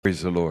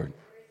Praise the Lord.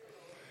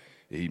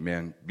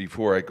 Amen.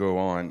 Before I go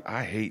on,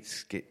 I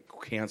hate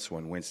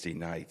canceling Wednesday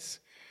nights.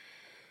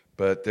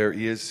 But there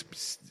is,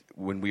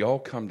 when we all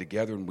come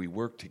together and we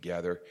work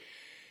together,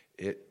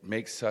 it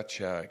makes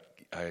such a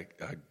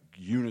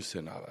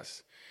unison of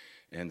us.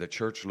 And the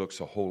church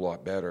looks a whole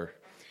lot better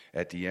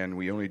at the end.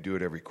 We only do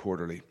it every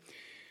quarterly.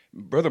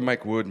 Brother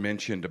Mike Wood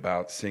mentioned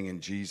about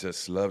singing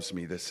Jesus Loves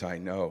Me, This I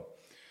Know.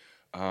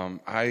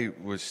 I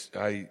was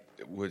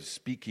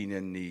speaking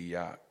in the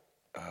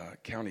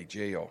county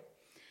jail,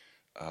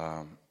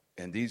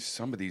 and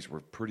some of these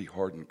were pretty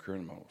hardened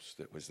criminals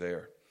that was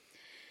there,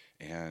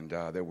 and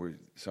there were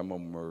some of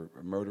them were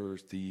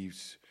murderers,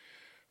 thieves,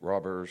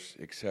 robbers,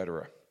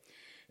 etc.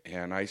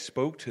 And I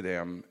spoke to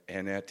them,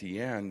 and at the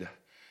end,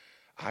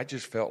 I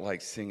just felt like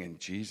singing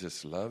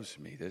 "Jesus Loves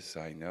Me, This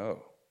I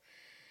Know,"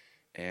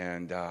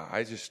 and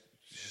I just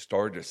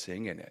started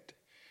singing it,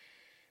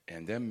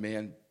 and them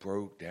men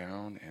broke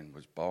down and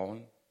was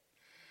bawling.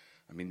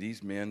 I mean,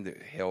 these men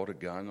that held a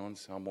gun on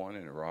someone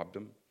and robbed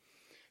them,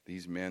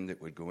 these men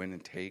that would go in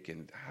and take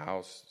in the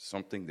house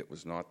something that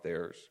was not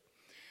theirs,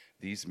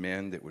 these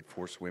men that would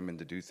force women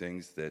to do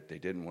things that they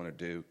didn't want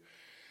to do,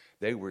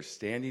 they were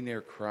standing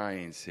there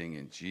crying,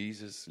 singing,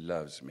 "Jesus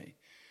loves me,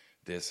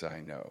 this I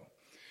know."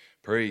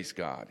 Praise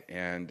God.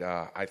 And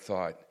I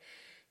thought,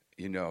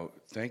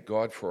 thank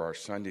God for our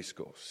Sunday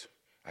schools.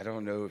 I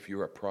don't know if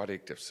you're a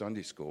product of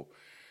Sunday school,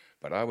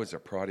 but I was a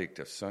product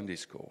of Sunday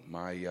school.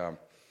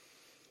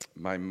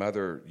 My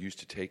mother used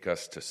to take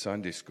us to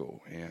Sunday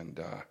school, and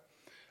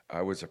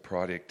I was a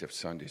product of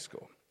Sunday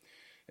school.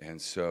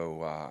 And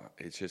so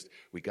it's just,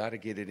 we got to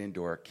get it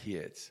into our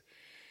kids.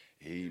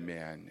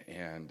 Amen.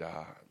 And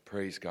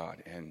praise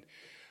God. And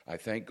I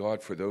thank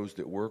God for those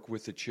that work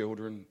with the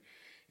children,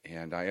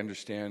 and I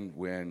understand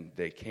when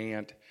they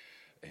can't,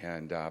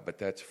 but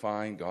that's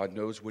fine. God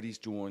knows what He's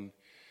doing.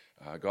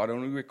 God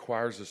only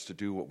requires us to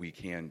do what we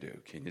can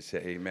do. Can you say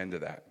amen to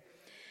that?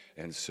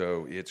 And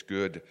so it's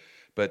good.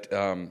 But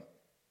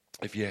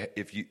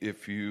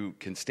if you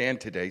can stand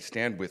today,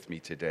 stand with me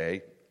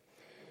today.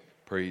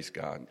 Praise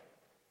God.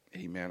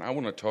 Amen. I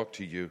want to talk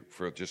to you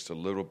for just a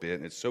little bit,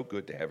 and it's so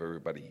good to have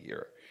everybody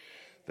here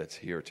that's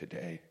here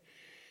today.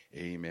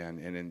 Amen.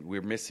 And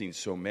we're missing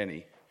so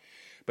many.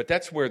 But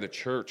that's where the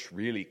church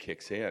really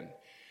kicks in.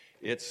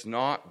 It's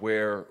not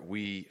where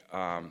we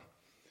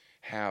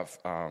have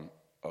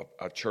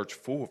a church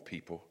full of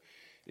people.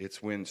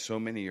 It's when so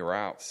many are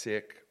out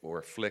sick or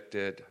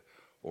afflicted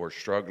or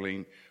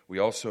struggling. We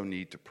also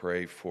need to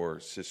pray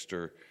for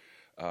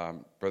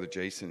Brother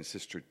Jason and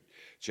Sister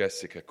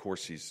Jessica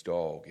Corsi's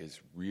dog is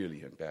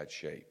really in bad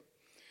shape.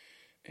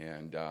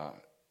 And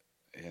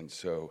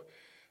so,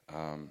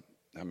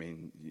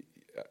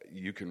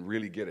 you can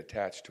really get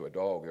attached to a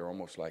dog. They're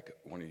almost like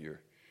one of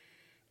your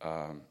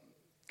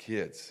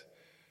kids.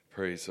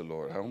 Praise the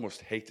Lord. I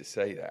almost hate to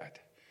say that,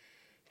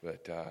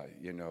 but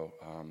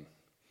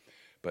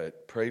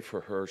but pray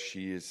for her.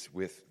 She is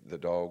with the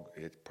dog.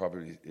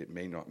 It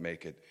may not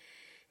make it.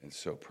 And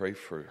so pray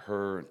for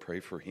her and pray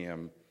for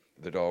him,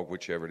 the dog,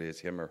 whichever it is,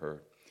 him or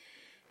her.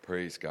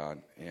 Praise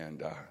God.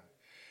 And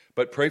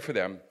but pray for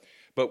them.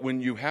 But when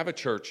you have a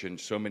church and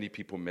so many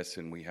people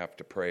missing, we have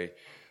to pray.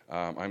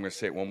 I'm going to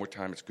say it one more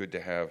time. It's good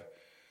to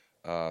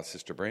have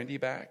Sister Brandy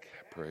back.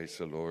 Praise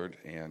the Lord.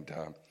 And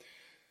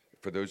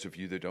for those of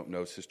you that don't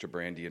know, Sister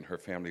Brandy and her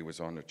family was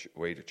on the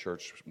way to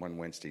church one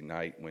Wednesday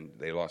night when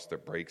they lost their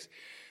brakes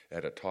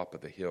at the top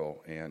of the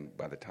hill, and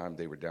by the time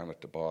they were down at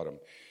the bottom,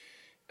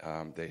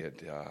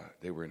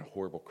 they were in a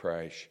horrible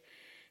crash,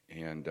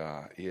 and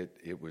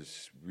it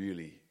was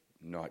really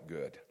not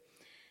good.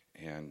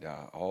 And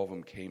all of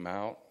them came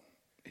out,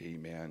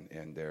 amen,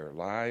 and they're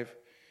alive,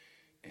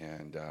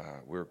 and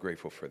we're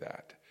grateful for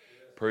that.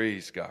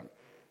 Praise God.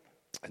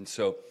 And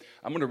so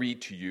I'm going to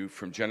read to you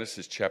from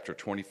Genesis chapter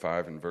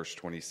 25 and verse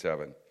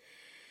 27.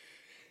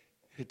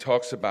 It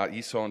talks about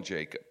Esau and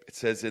Jacob. It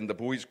says, "And the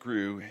boys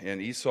grew, and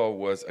Esau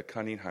was a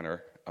cunning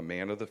hunter, a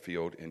man of the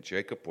field, and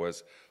Jacob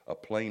was a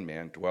plain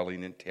man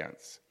dwelling in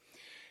tents.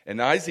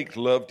 And Isaac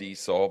loved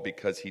Esau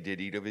because he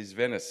did eat of his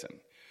venison,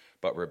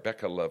 but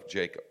Rebekah loved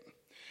Jacob.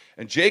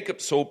 And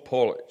Jacob sowed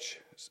pottage.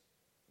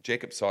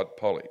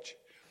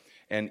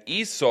 And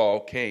Esau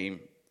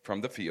came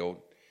from the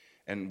field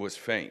and was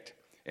faint.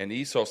 And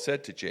Esau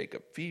said to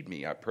Jacob, 'Feed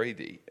me, I pray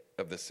thee,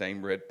 of the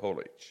same red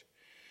pottage,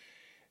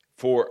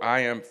 for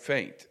I am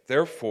faint.'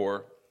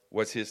 Therefore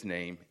was his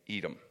name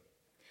Edom.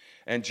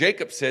 And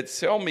Jacob said,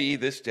 'Sell me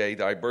this day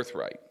thy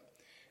birthright.'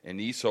 And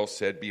Esau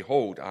said,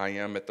 'Behold, I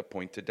am at the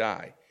point to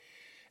die,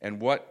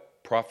 and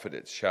what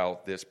profit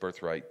shall this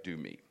birthright do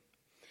me?'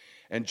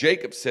 And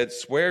Jacob said,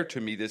 'Swear to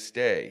me this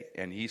day.'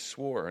 And he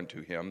swore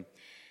unto him,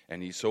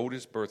 and he sold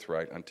his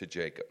birthright unto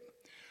Jacob.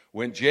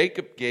 When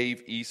Jacob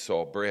gave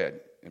Esau bread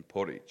and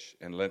pottage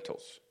and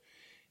lentils,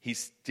 he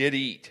did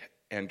eat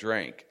and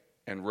drank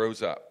and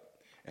rose up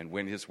and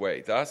went his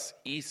way. Thus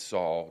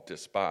Esau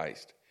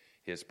despised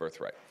his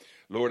birthright."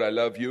 Lord, I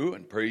love you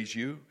and praise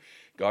you.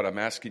 God, I'm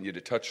asking you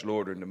to touch,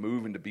 Lord, and to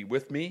move and to be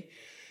with me.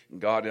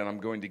 God, and I'm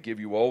going to give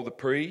you all the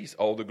praise,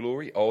 all the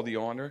glory, all the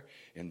honor.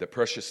 In the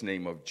precious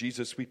name of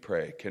Jesus we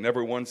pray. Can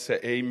everyone say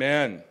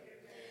amen? Amen.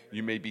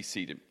 You may be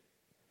seated.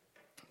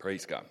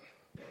 Praise God.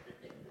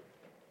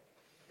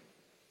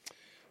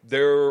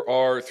 There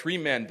are three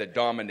men that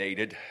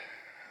dominated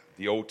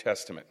the Old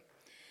Testament: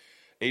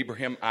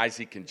 Abraham,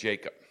 Isaac, and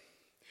Jacob.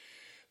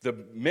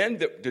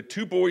 The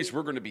two boys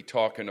we're going to be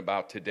talking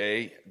about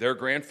today, their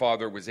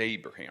grandfather was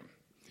Abraham.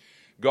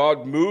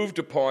 God moved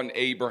upon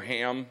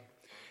Abraham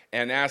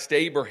and asked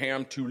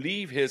Abraham to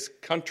leave his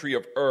country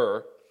of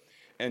Ur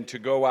and to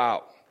go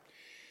out.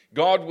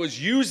 God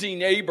was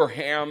using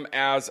Abraham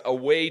as a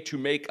way to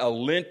make a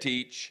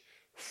lineage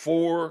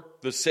for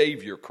the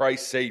Savior,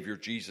 Christ Savior,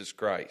 Jesus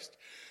Christ.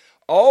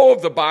 All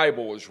of the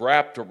Bible is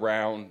wrapped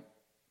around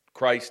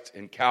Christ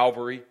and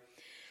Calvary.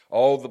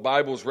 All of the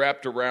Bible is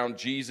wrapped around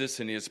Jesus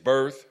and his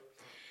birth.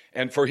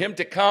 And for him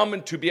to come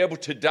and to be able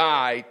to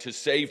die to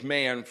save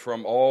man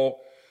from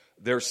all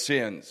their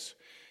sins.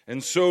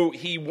 And so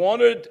he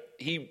wanted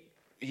a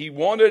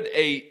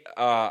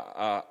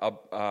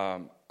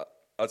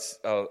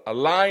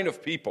line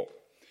of people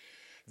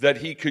that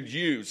he could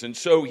use. And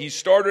so he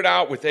started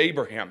out with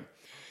Abraham.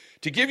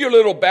 To give you a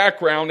little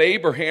background,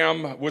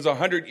 Abraham was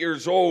 100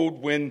 years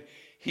old when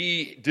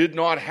he did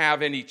not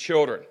have any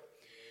children.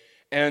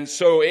 And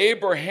so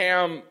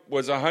Abraham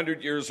was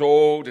 100 years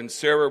old and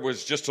Sarah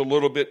was just a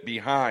little bit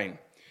behind.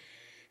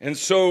 And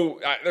so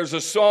there's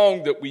a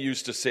song that we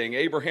used to sing.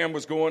 Abraham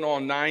was going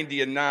on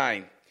 90 and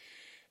 9.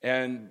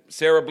 And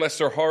Sarah, bless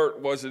her heart,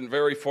 wasn't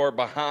very far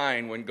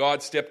behind when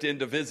God stepped in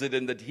to visit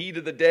in the heat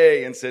of the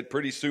day and said,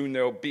 pretty soon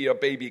there'll be a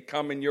baby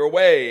coming your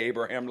way.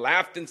 Abraham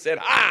laughed and said,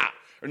 ha!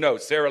 Or no,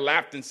 Sarah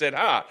laughed and said,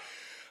 ha!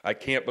 I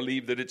can't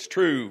believe that it's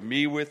true.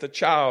 Me with a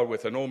child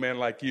with an old man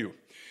like you.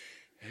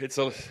 It's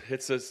a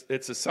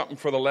something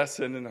for the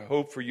lesson and a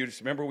hope for you.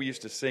 Remember we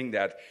used to sing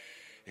that.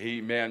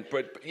 Amen.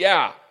 But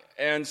yeah,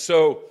 and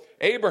so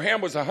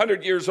Abraham was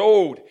 100 years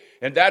old,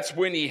 and that's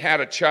when he had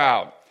a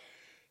child.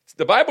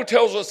 The Bible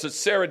tells us that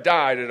Sarah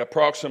died at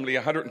approximately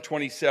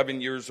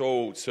 127 years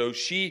old. So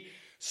she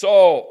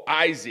saw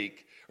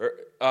Isaac,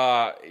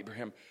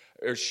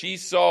 she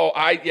saw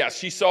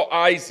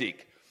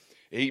Isaac,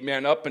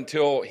 amen, up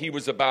until he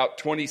was about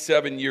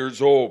 27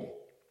 years old.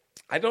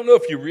 I don't know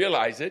if you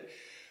realize it,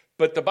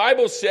 but the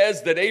Bible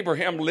says that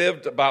Abraham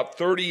lived about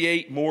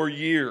 38 more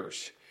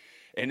years.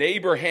 And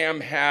Abraham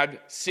had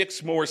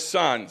 6 more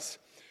sons.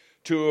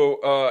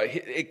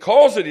 It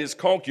calls it his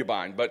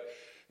concubine, but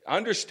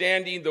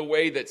understanding the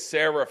way that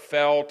Sarah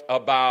felt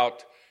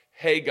about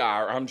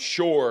Hagar, I'm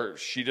sure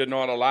she did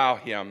not allow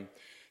him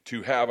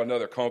to have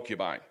another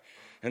concubine.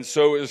 And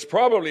so it was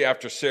probably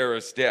after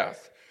Sarah's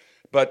death.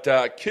 But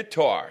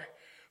Keturah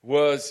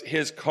was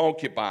his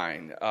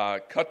concubine.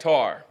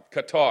 Keturah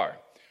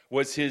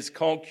was his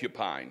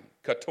concubine.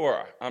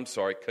 Keturah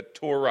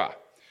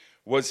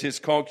was his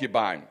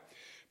concubine.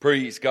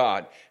 Praise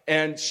God.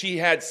 And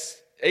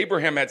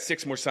Abraham had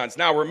 6 more sons.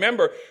 Now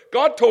remember,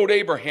 God told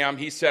Abraham,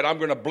 he said, I'm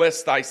going to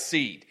bless thy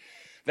seed.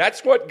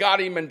 That's what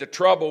got him into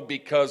trouble,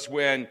 because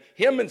when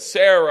him and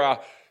Sarah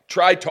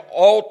tried to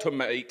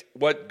ultimate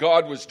what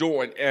God was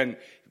doing and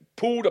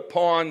pulled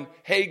upon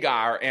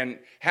Hagar and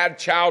had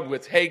child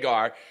with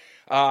Hagar,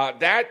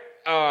 that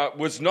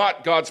was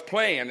not God's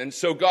plan. And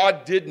so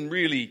God didn't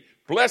really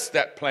bless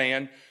that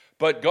plan,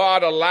 but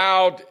God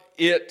allowed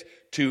it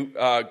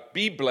to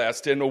be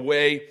blessed in a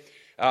way.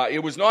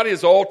 It was not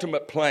his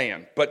ultimate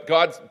plan, but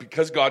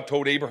because God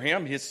told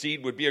Abraham his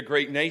seed would be a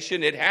great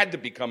nation, it had to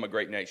become a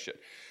great nation.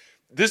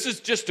 This is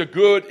just a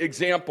good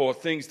example of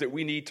things that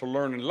we need to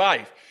learn in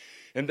life.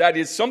 And that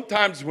is,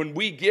 sometimes when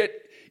we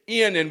get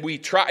in and we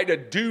try to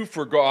do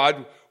for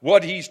God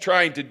what he's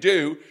trying to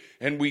do,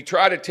 and we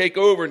try to take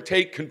over and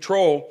take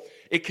control,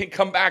 it can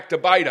come back to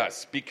bite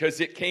us, because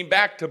it came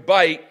back to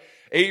bite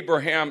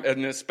Abraham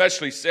and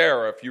especially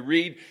Sarah. If you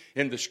read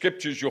in the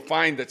scriptures, you'll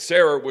find that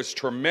Sarah was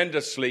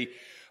tremendously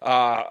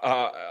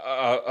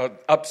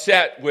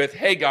upset with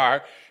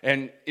Hagar,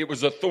 and it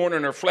was a thorn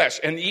in her flesh.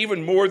 And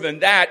even more than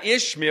that,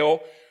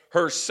 Ishmael,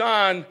 her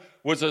son,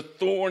 was a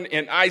thorn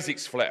in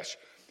Isaac's flesh.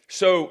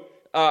 So,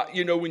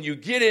 when you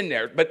get in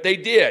there, but they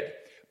did.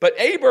 But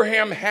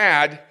Abraham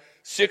had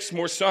 6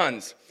 more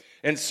sons.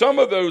 And some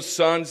of those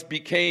sons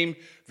became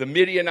the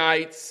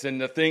Midianites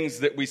and the things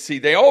that we see.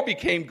 They all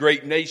became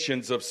great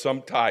nations of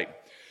some type.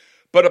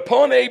 But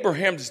upon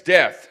Abraham's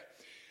death,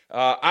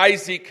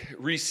 Isaac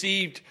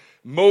received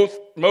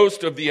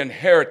most of the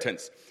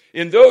inheritance.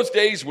 In those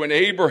days when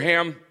a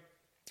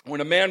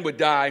man would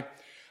die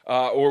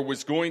or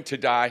was going to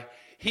die,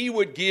 he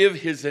would give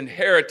his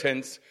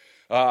inheritance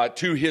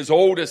to his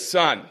oldest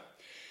son.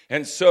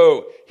 And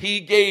so he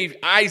gave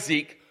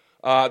Isaac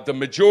the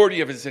majority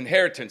of his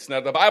inheritance.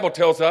 Now the Bible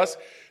tells us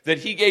that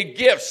he gave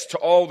gifts to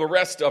all the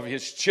rest of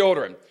his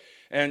children.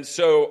 And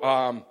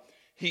so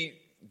he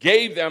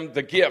gave them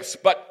the gifts,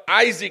 but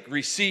Isaac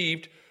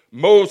received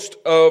most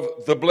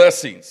of the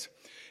blessings.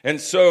 And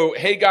so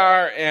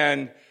Hagar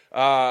and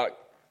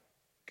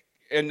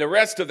the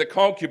rest of the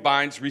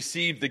concubines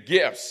received the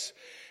gifts.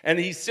 And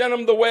he sent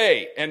them the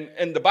way.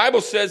 And the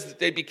Bible says that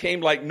they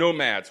became like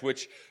nomads,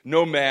 which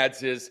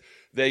nomads is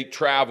they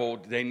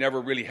traveled. They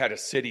never really had a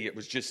city. It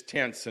was just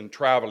tents and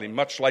traveling,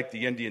 much like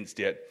the Indians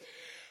did.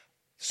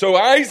 So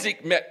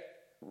Isaac met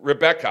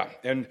Rebekah,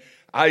 and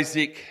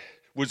Isaac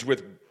was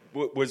with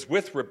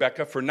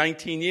Rebekah for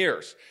 19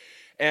 years.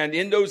 And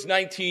in those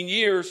 19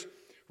 years,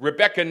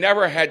 Rebekah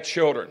never had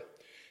children.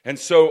 And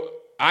so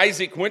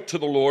Isaac went to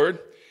the Lord,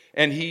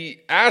 and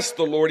he asked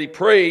the Lord, he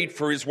prayed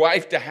for his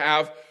wife to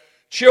have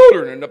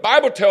children. And the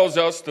Bible tells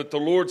us that the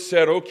Lord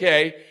said,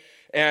 okay,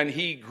 and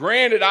he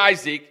granted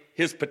Isaac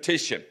his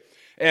petition.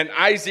 And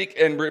Isaac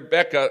and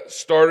Rebekah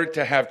started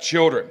to have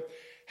children.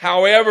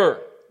 However,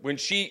 when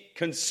she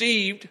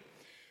conceived,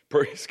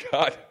 praise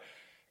God,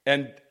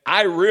 and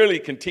I really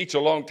can teach a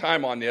long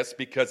time on this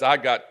because I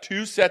got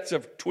 2 sets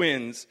of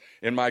twins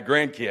in my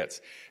grandkids.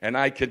 And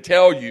I can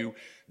tell you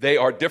they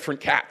are different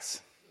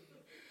cats.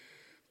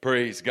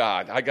 Praise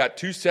God. I got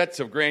 2 sets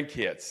of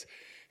grandkids.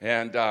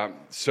 And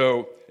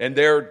and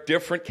they're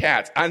different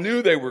cats. I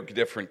knew they were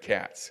different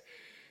cats.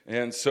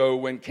 And so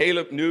when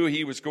Caleb knew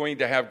he was going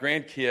to have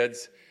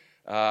grandkids,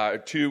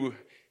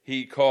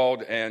 he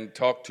called and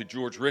talked to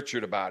George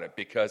Richard about it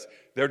because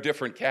they're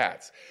different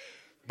cats.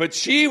 But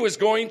she was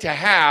going to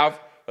have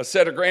a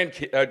set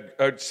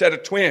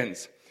of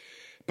twins.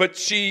 But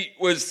she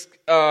was,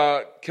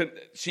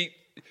 she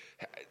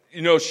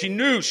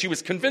knew, she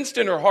was convinced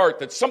in her heart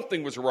that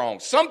something was wrong.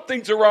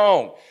 Something's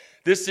wrong.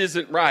 This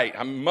isn't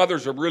right.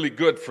 Mothers are really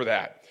good for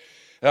that.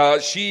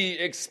 She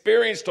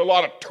experienced a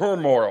lot of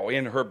turmoil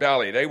in her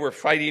belly. They were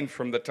fighting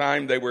from the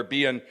time they were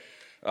being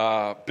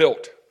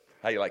built.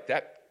 How you like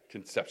that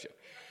conception?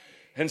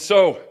 And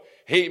so,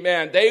 hey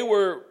man, they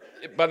were,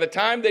 by the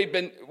time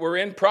were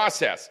in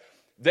process,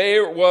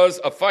 there was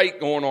a fight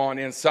going on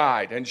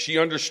inside, and she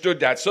understood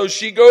that. So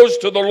she goes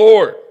to the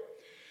Lord.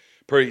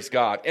 Praise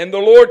God. And the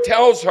Lord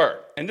tells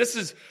her, and this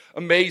is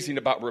amazing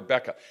about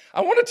Rebekah.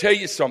 I want to tell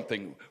you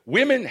something.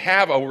 Women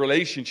have a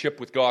relationship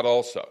with God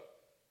also.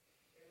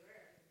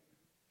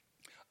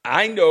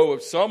 I know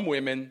of some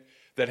women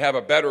that have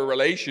a better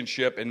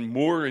relationship and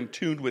more in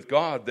tune with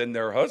God than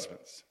their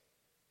husbands.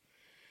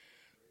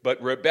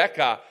 But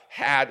Rebekah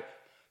had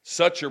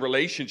such a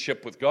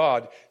relationship with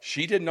God,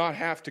 she did not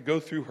have to go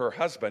through her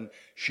husband.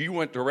 She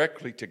went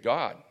directly to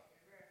God.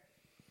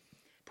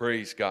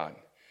 Praise God.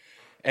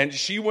 And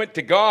she went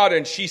to God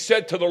and she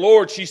said to the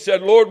Lord, she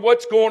said, Lord,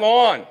 what's going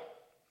on?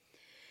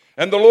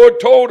 And the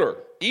Lord told her,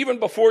 even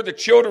before the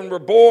children were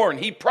born,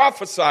 he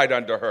prophesied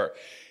unto her.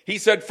 He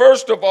said,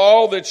 first of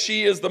all, that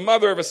she is the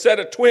mother of a set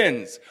of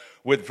twins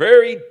with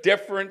very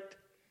different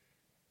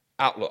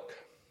outlook.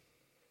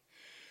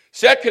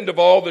 Second of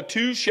all, the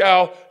two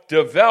shall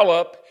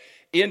develop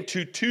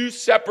into 2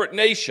 separate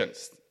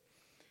nations.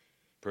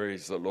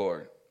 Praise the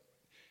Lord.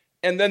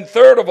 And then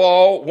third of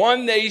all,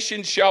 one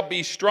nation shall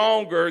be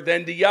stronger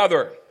than the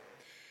other.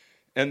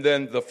 And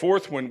then the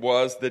fourth one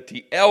was that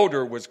the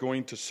elder was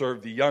going to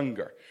serve the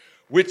younger,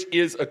 which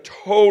is a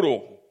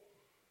total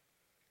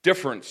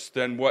difference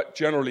than what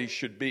generally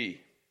should be.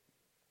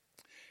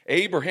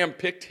 Abraham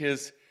picked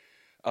his,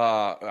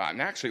 and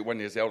actually it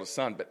wasn't his eldest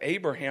son, but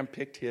Abraham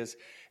picked his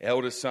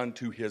eldest son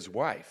to his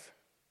wife.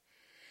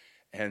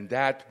 And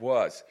it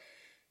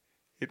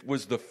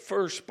was the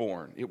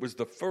firstborn. It was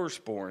the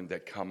firstborn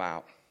that come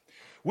out.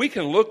 We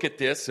can look at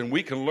this and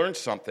we can learn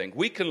something.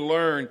 We can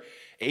learn,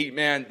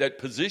 amen, that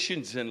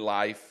positions in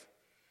life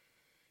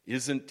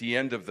isn't the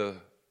end of the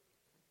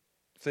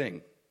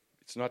thing.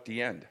 It's not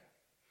the end.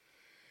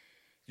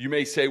 You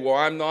may say, well,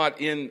 I'm not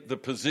in the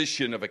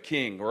position of a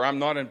king, or I'm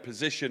not in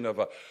position of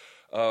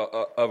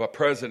a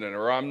president,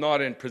 or I'm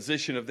not in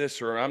position of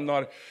this, or I'm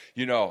not,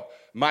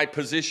 my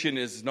position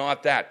is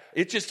not that.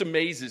 It just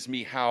amazes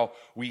me how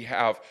we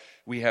have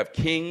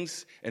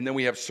kings and then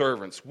we have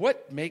servants.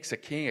 What makes a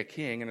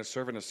king and a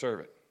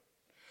servant?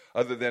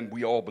 Other than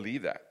we all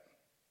believe that.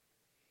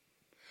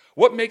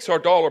 What makes our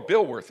dollar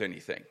bill worth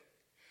anything?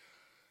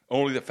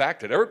 Only the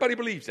fact that everybody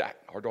believes that.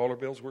 Our dollar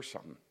bill's worth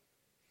something.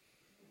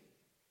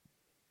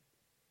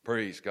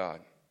 Praise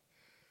God.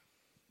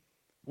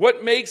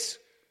 What makes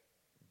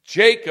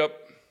Jacob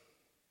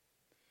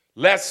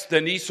less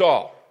than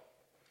Esau?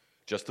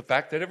 Just the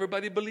fact that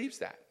everybody believes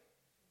that.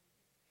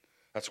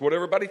 That's what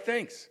everybody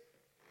thinks.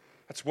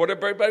 That's what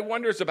everybody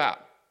wonders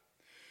about.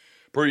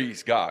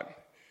 Praise God.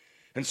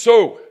 And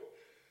so,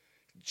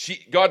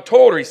 God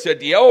told her, he said,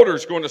 the elder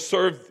is going to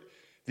serve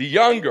the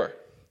younger.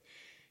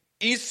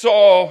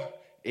 Esau,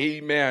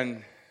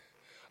 amen,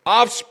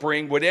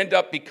 offspring would end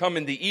up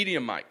becoming the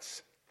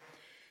Edomites.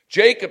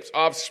 Jacob's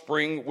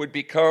offspring would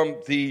become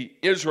the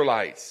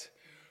Israelites.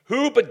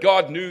 Who but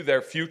God knew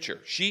their future?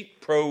 She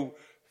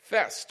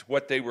professed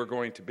what they were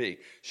going to be.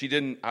 She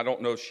didn't, I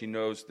don't know if she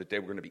knows that they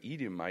were going to be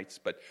Edomites,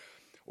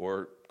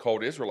 or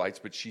called Israelites,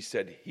 but she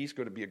said, he's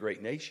going to be a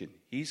great nation.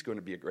 He's going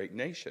to be a great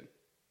nation.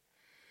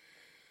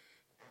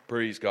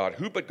 Praise God.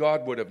 Who but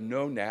God would have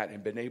known that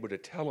and been able to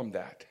tell him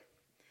that?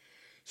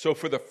 So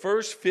for the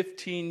first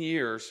 15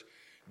 years,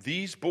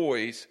 these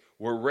boys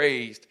were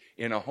raised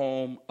in a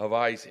home of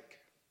Isaac.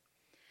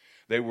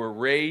 They were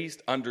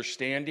raised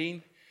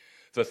understanding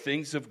the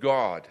things of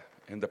God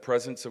and the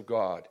presence of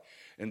God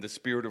and the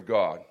Spirit of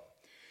God.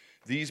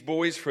 These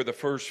boys, for the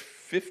first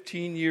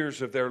 15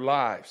 years of their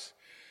lives,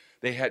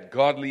 they had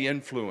godly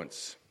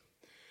influence.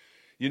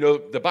 You know,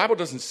 the Bible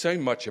doesn't say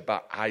much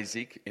about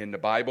Isaac in the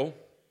Bible,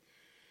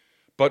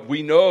 but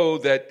we know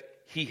that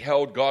he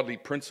held godly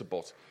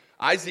principles.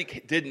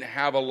 Isaac didn't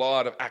have a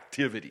lot of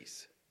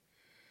activities.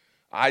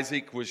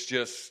 Isaac was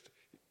just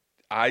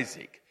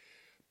Isaac.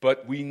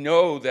 But we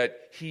know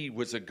that he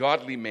was a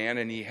godly man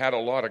and he had a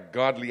lot of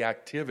godly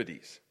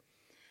activities.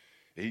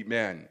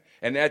 Amen.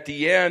 And at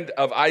the end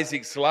of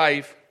Isaac's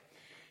life,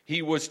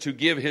 he was to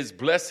give his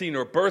blessing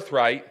or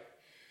birthright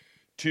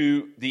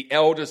to the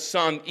eldest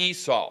son,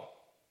 Esau.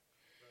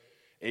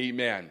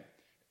 Amen.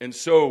 And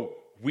so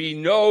we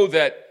know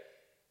that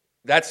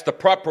that's the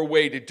proper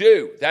way to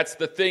do. That's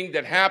the thing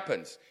that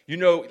happens. You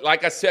know,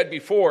 like I said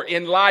before,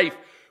 in life,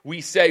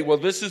 we say, well,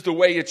 this is the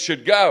way it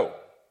should go.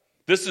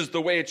 This is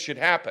the way it should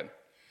happen.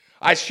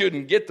 I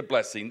shouldn't get the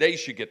blessing. They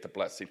should get the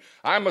blessing.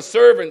 I'm a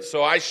servant,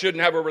 so I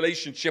shouldn't have a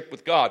relationship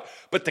with God.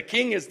 But the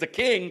king is the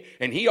king,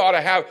 and he ought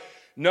to have...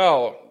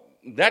 No,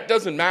 that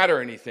doesn't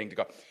matter anything to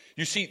God.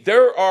 You see,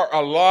 there are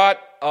a lot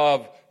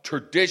of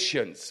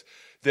traditions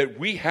that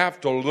we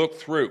have to look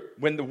through.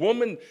 When the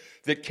woman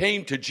that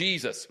came to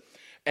Jesus,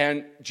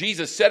 and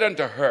Jesus said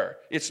unto her,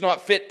 it's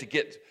not fit to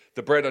get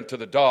the bread unto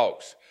the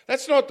dogs.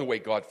 That's not the way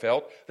God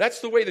felt.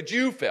 That's the way the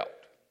Jew felt.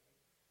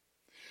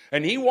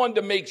 And he wanted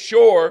to make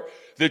sure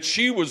that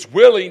she was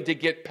willing to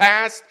get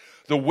past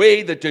the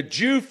way that the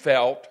Jew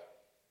felt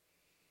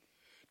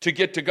to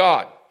get to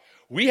God.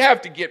 We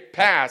have to get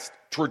past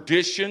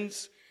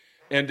traditions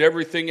and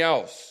everything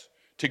else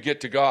to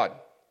get to God.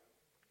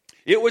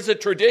 It was a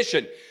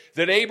tradition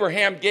that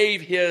Abraham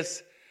gave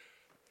his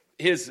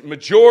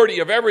majority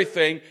of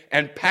everything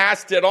and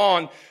passed it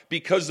on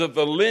because of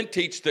the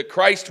lineage that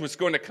Christ was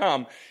going to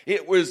come.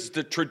 It was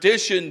the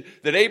tradition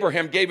that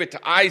Abraham gave it to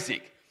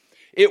Isaac.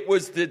 It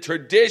was the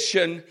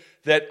tradition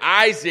that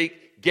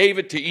Isaac gave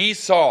it to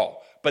Esau.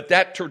 But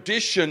that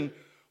tradition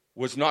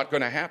was not going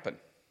to happen.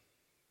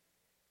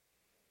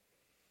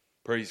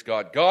 Praise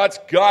God. God's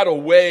got a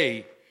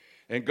way,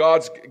 and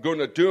God's going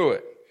to do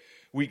it.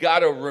 We got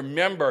to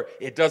remember,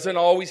 it doesn't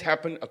always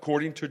happen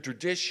according to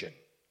tradition.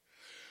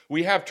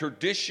 We have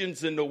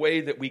traditions in the way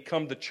that we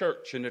come to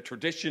church, and the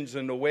traditions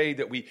in the way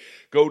that we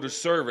go to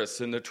service,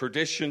 and the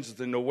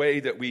traditions in the way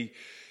that we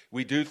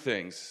do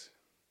things.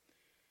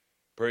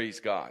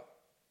 Praise God.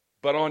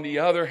 But on the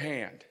other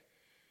hand,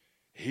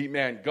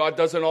 amen, God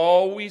doesn't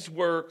always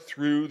work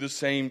through the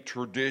same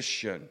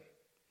tradition.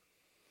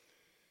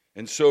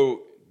 And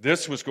so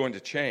this was going to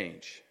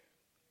change.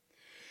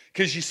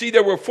 Because you see,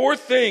 there were 4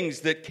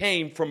 things that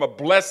came from a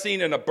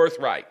blessing and a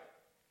birthright.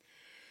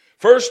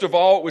 First of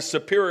all, it was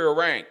superior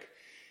rank.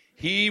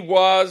 He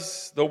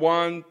was the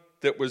one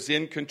that was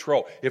in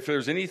control. If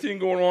there's anything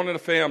going on in the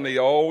family, it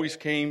always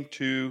came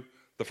to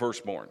the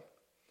firstborn.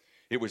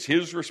 It was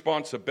his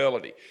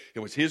responsibility.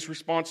 It was his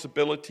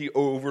responsibility to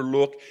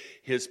overlook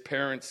his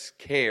parents'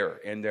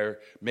 care and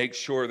make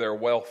sure their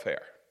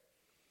welfare.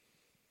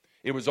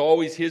 It was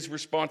always his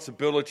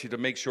responsibility to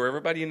make sure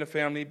everybody in the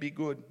family be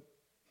good.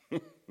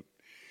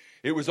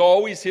 It was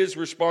always his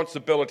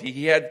responsibility.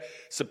 He had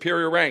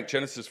superior rank,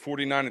 Genesis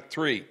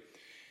 49:3.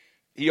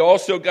 He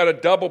also got a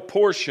double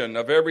portion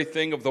of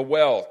everything of the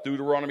wealth,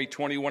 Deuteronomy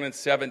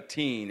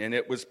 21:17. And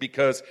it was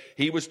because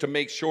he was to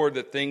make sure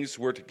that things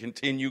were to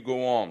continue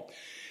go on.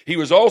 He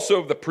was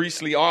also of the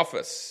priestly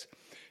office,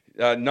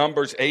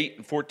 Numbers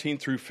 8:14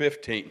 through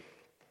 15.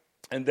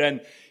 And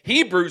then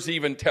Hebrews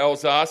even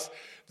tells us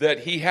that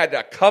he had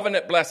a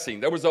covenant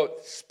blessing. There was a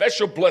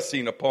special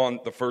blessing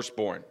upon the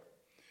firstborn.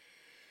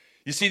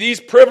 You see, these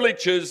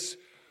privileges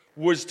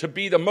was to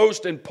be the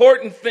most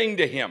important thing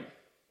to him.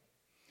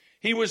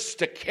 He was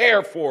to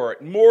care for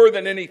it more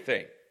than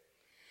anything.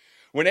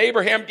 When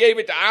Abraham gave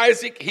it to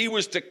Isaac, he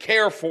was to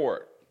care for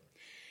it.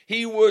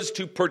 He was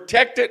to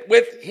protect it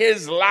with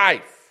his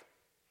life.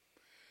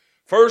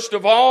 First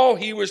of all,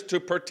 he was to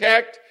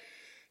protect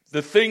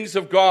the things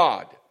of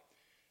God.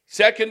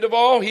 Second of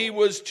all, he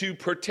was to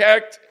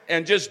protect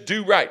and just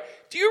do right.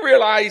 Do you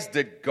realize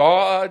that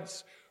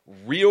God's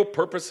real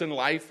purpose in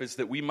life is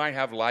that we might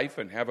have life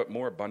and have it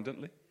more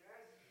abundantly?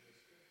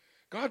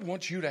 God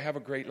wants you to have a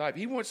great life.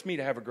 He wants me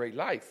to have a great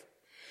life.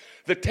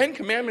 The 10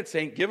 Commandments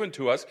ain't given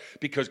to us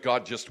because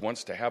God just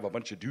wants to have a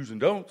bunch of do's and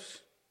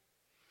don'ts.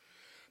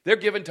 They're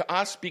given to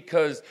us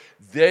because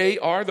they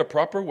are the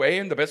proper way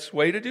and the best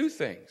way to do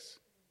things.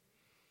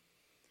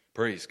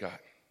 Praise God.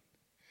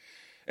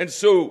 And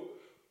so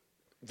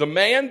the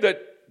man that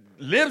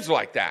lives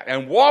like that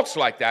and walks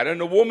like that,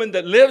 and the woman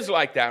that lives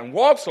like that and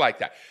walks like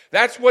that,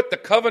 that's what the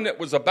covenant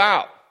was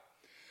about.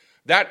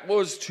 That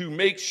was to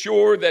make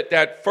sure that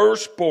that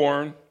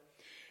firstborn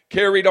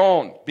carried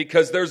on,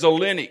 because there's a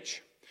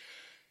lineage.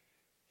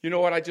 You know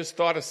what? I just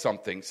thought of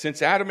something.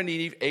 Since Adam and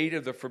Eve ate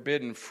of the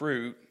forbidden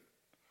fruit,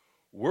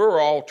 we're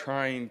all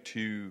trying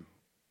to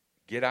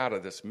get out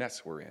of this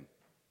mess we're in.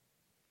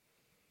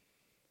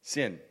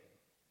 Sin.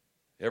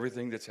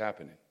 Everything that's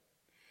happening.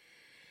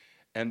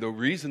 And the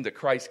reason that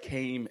Christ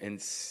came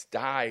and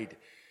died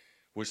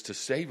was to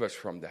save us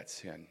from that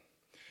sin.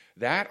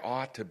 That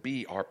ought to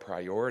be our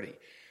priority.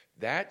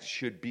 That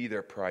should be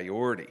their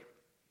priority.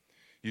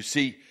 You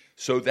see,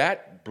 so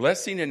that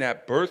blessing and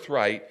that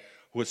birthright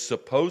was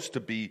supposed to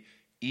be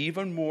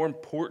even more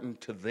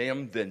important to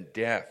them than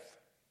death.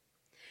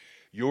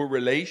 Your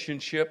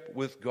relationship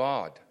with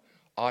God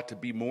ought to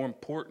be more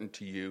important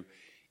to you,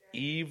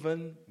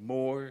 even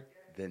more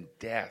than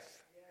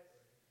death.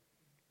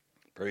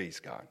 Praise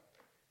God.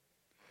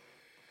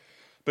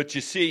 But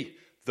you see,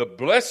 the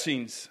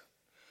blessings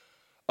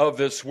of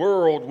this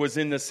world was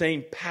in the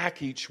same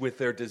package with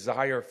their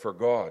desire for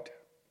God.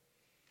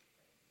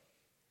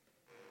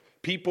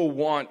 People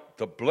want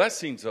the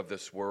blessings of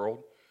this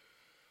world,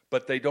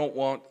 but they don't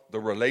want the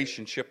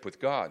relationship with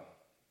God.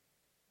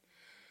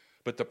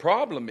 But the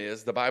problem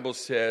is, the Bible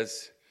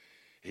says,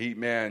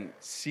 amen,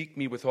 seek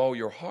me with all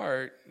your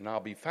heart, and I'll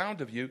be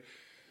found of you.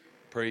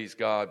 Praise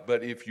God.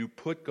 But if you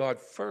put God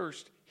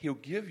first, he'll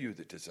give you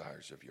the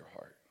desires of your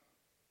heart.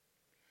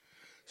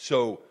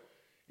 So,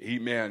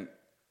 amen,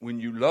 when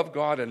you love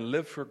God and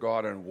live for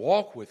God and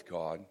walk with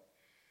God,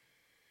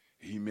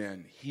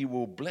 amen, he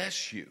will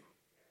bless you.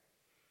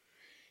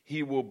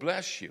 He will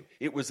bless you.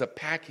 It was a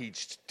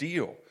packaged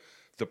deal.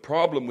 The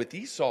problem with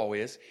Esau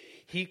is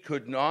he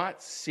could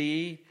not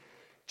see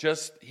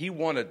he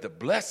wanted the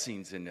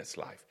blessings in this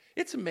life.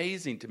 It's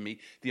amazing to me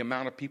the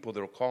amount of people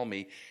that will call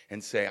me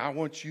and say, I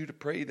want you to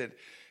pray that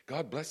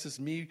God blesses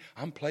me.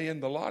 I'm playing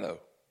the lotto.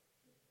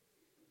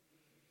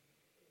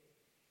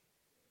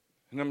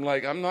 And I'm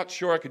like, I'm not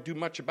sure I could do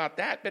much about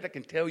that, but I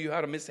can tell you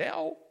how to miss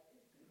hell.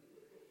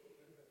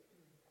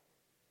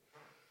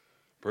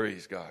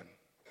 Praise God.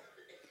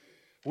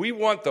 We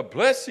want the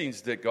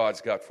blessings that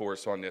God's got for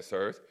us on this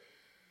earth,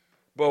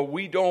 but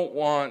we don't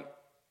want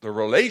the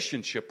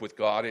relationship with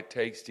God it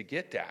takes to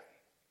get that.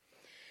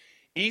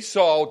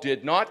 Esau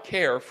did not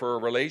care for a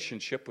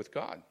relationship with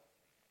God.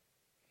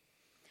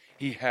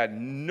 He had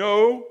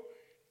no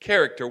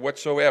character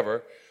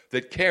whatsoever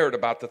that cared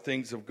about the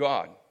things of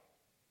God.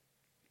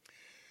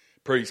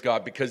 Praise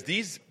God, because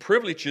these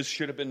privileges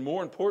should have been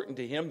more important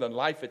to him than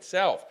life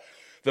itself.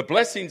 The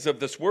blessings of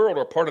this world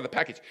are part of the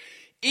package.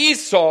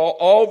 Esau,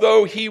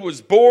 although he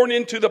was born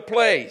into the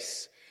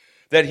place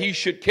that he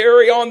should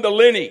carry on the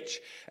lineage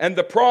and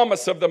the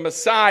promise of the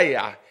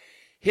Messiah,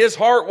 his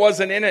heart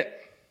wasn't in it.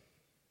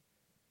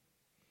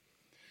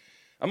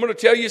 I'm going to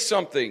tell you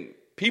something.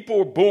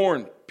 People are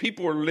born,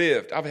 people are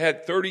lived. I've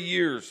had 30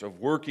 years of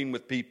working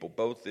with people,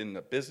 both in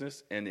the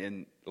business and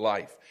in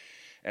life.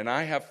 And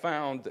I have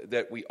found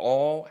that we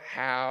all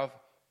have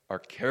our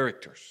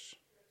characters.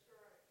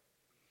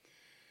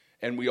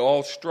 And we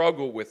all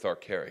struggle with our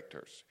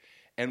characters.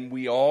 And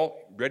we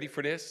all, ready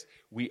for this?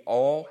 We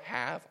all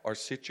have our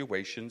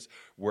situations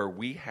where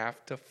we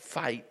have to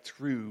fight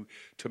through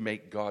to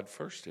make God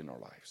first in our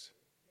lives.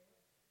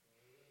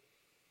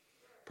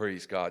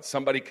 Praise God.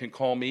 Somebody can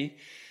call me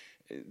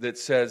that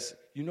says,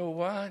 you know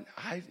what?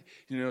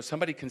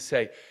 Somebody can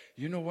say,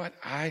 you know what?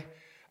 I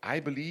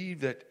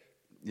believe that,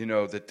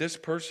 that this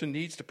person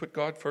needs to put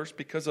God first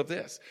because of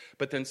this.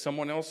 But then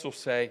someone else will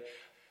say,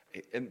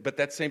 but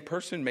that same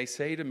person may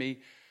say to me,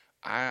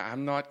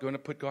 I'm not going to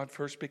put God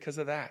first because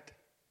of that.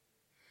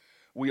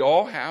 We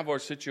all have our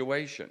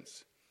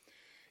situations.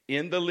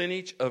 In the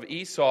lineage of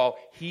Esau,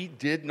 he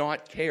did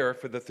not care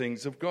for the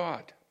things of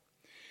God.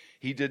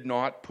 He did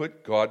not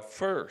put God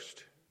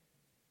first.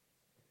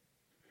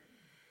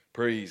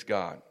 Praise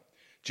God.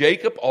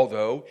 Jacob,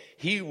 although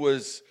he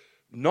was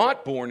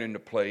not born in a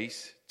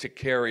place to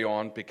carry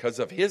on because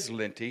of his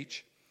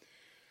lineage,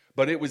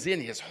 but it was in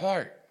his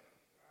heart.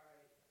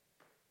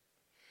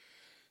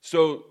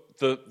 So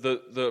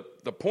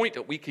the point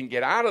that we can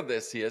get out of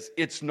this is,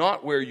 it's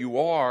not where you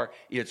are,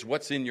 it's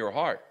what's in your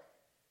heart.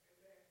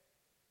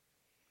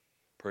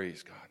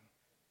 Praise God.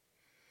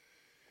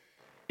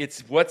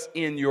 It's what's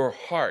in your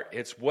heart.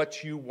 It's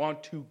what you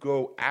want to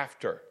go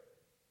after.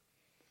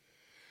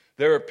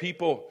 There are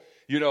people,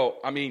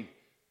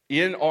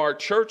 in our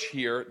church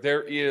here,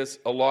 there is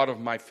a lot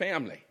of my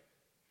family.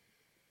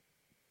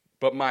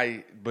 But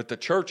the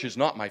church is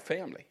not my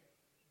family.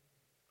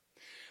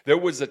 There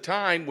was a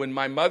time when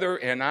my mother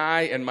and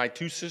I and my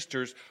two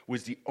sisters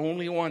was the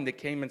only one that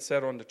came and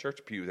sat on the church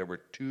pew. There were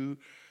two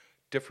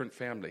different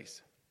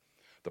families.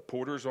 The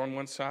Porters on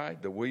one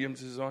side, the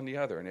Williamses on the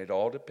other, and it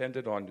all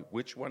depended on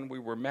which one we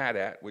were mad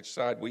at, which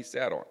side we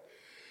sat on.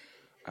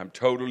 I'm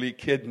totally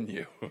kidding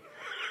you.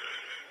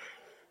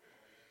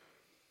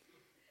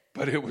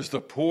 But it was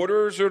the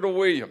Porters or the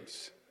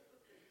Williams.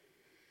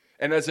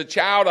 And as a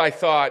child, I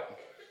thought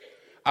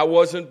I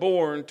wasn't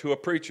born to a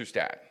preacher's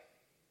dad.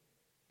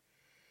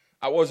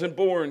 I wasn't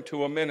born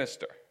to a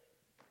minister.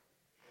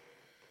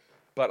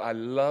 But I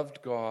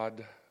loved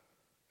God,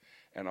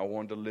 and I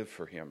wanted to live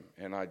for him.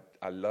 And I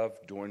love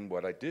doing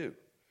what I do.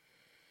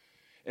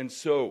 And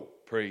so,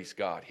 praise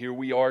God, here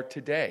we are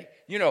today.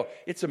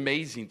 It's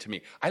amazing to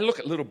me. I look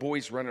at little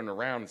boys running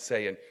around and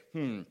saying,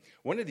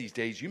 one of these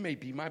days you may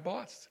be my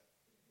boss.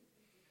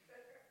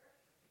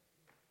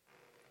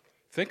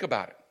 Think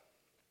about it.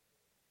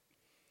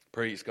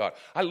 Praise God.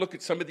 I look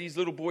at some of these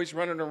little boys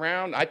running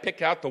around. I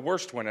pick out the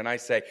worst one and I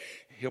say,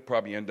 he'll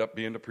probably end up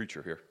being the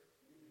preacher here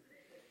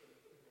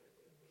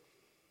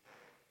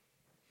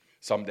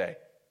someday.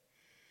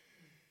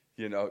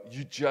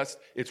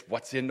 It's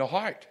what's in the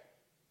heart.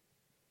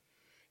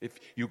 If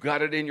you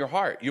got it in your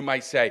heart, you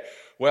might say,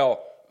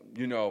 well,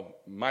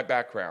 my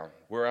background,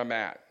 where I'm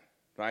at,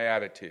 my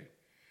attitude.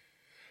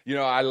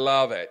 I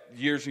love it.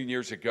 Years and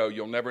years ago,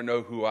 you'll never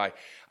know who I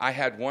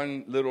had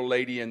one little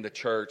lady in the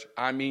church.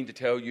 I mean to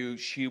tell you,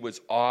 she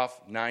was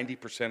off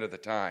 90% of the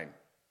time.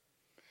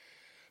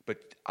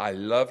 But I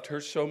loved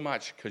her so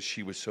much because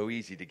she was so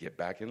easy to get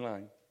back in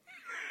line.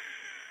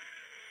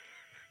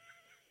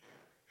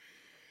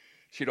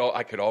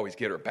 I could always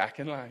get her back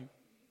in line.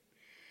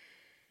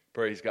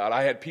 Praise God.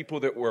 I had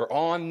people that were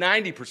on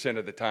 90%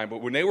 of the time,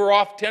 but when they were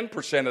off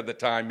 10% of the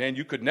time, man,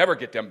 you could never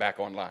get them back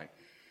online.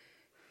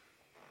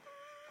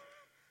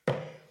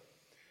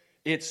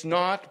 It's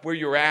not where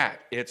you're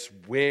at. It's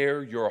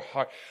where your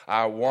heart.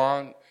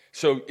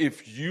 So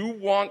if you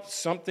want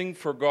something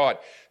for God,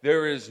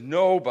 there is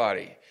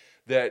nobody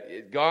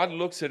that God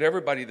looks at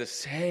everybody the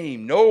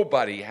same.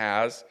 Nobody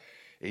has.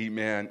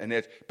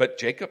 Amen. But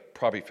Jacob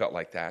probably felt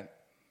like that.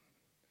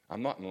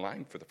 I'm not in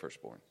line for the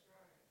firstborn.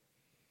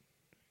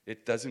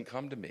 It doesn't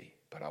come to me,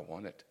 but I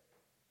want it.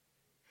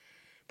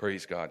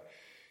 Praise God.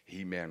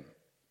 Amen.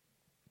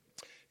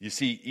 You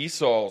see,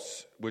 Esau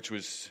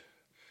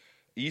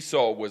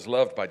was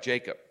loved by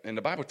Jacob. And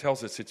the Bible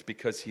tells us it's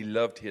because he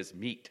loved his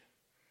meat.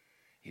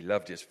 He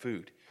loved his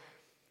food.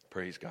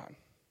 Praise God.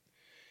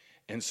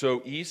 And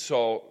so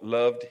Isaac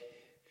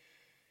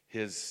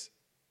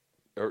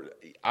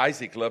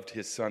loved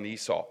his son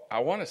Esau. I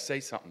want to say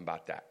something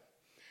about that.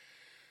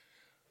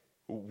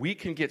 We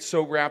can get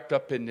so wrapped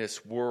up in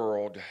this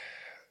world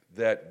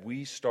that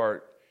we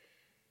start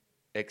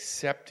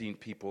accepting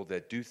people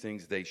that do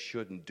things they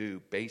shouldn't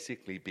do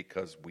basically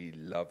because we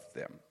love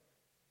them.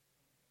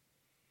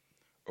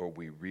 Or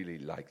we really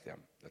like them.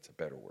 That's a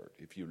better word.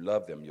 If you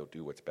love them, you'll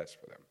do what's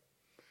best for them.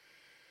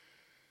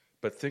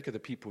 But think of the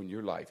people in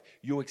your life.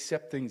 You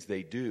accept things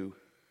they do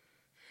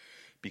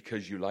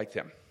because you like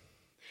them.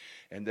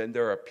 And then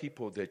there are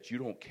people that you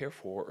don't care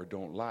for or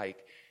don't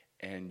like,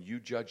 and you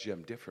judge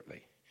them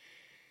differently.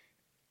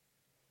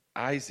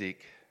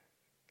 Isaac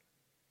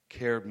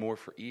cared more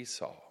for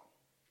Esau.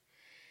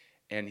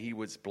 And he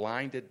was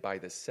blinded by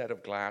the set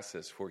of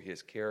glasses for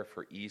his care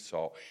for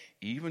Esau,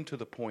 even to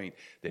the point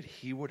that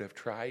he would have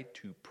tried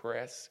to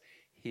press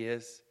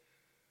his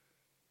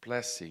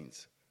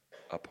blessings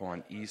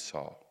upon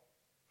Esau,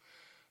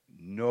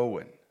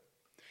 knowing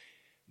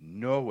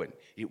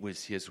it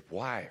was his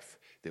wife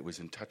that was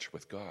in touch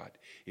with God.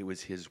 It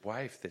was his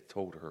wife that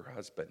told her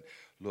husband,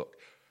 look,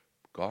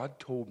 God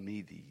told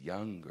me the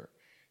older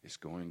is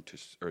going to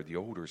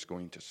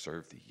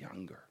serve the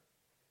younger.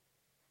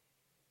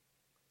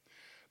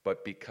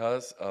 But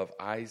because of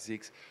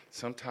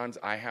sometimes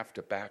I have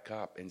to back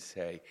up and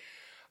say,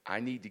 I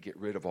need to get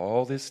rid of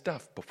all this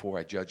stuff before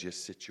I judge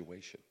this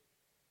situation.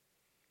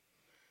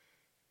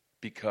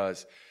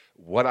 Because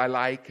what I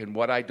like and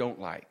what I don't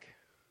like,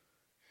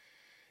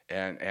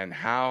 and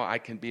how I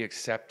can be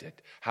accepted,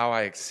 how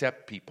I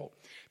accept people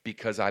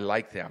because I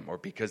like them, or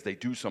because they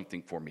do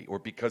something for me, or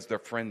because they're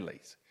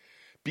friendlies.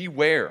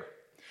 Beware.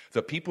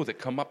 The people that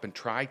come up and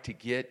try to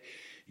get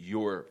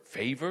your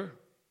favor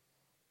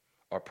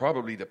are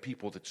probably the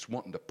people that's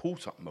wanting to pull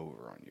something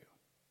over on you.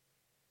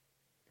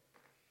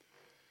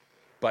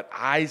 But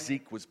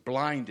Isaac was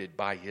blinded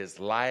by his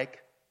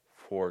like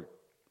for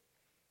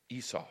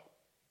Esau,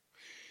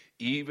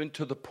 even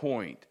to the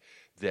point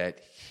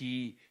that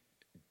he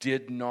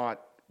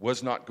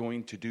was not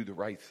going to do the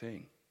right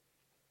thing.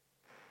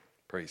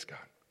 Praise God.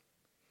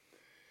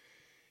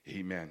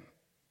 Amen.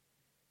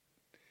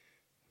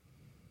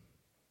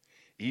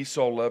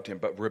 Esau loved him,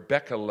 but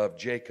Rebekah loved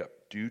Jacob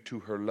due to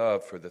her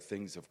love for the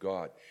things of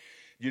God.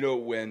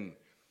 When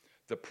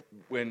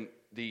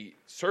the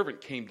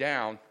servant came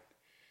down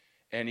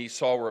and he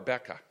saw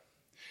Rebekah,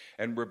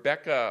 and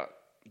Rebekah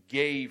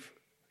gave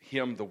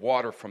him the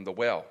water from the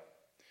well,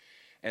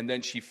 and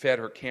then she fed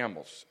her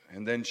camels,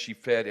 and then she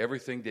fed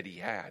everything that he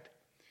had,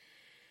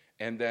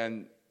 and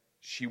then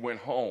she went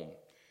home,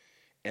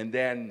 and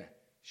then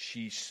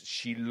she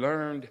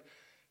learned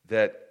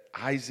that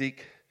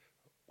Isaac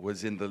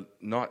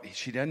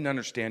she didn't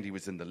understand he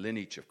was in the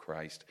lineage of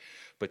Christ,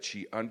 but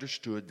she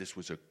understood this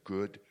was a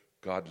good,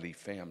 godly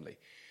family.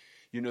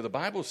 The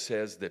Bible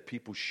says that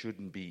people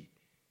shouldn't be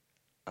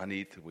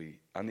unequally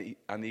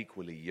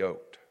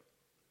yoked.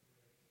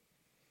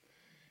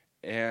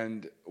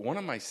 And one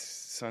of my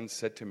sons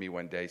said to me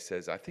one day,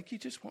 I think you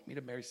just want me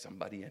to marry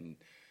somebody in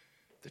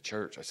the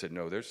church. I said,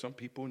 no, there's some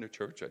people in the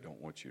church I don't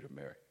want you to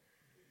marry.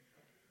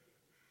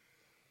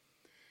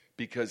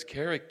 Because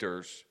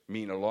characters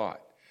mean a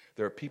lot.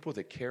 There are people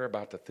that care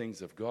about the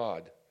things of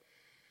God,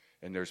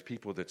 and there's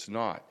people that's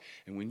not.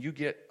 And when you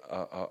get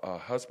a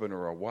husband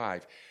or a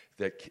wife,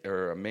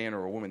 or a man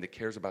or a woman that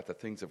cares about the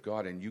things of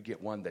God, and you get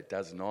one that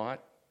does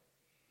not,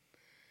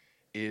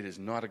 it is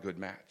not a good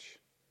match.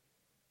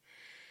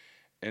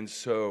 And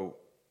so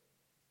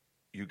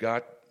you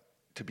got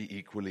to be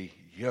equally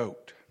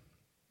yoked.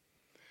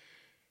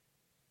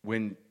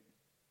 When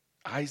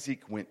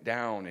Isaac went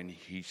down and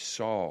he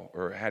saw,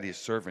 or had his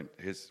servant,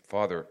 his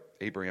father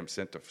Abraham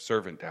sent a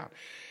servant down,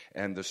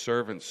 and the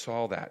servant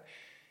saw that,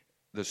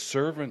 the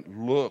servant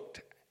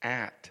looked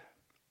at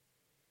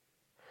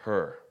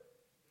her,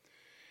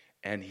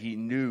 and he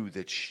knew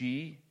that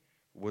she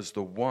was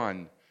the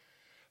one,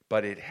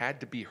 but it had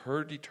to be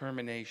her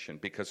determination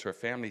because her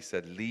family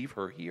said, leave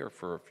her here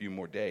for a few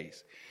more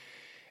days.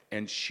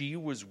 And she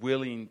was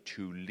willing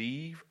to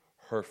leave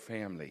her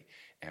family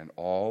and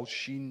all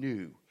she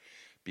knew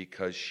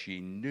because she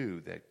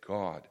knew that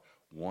God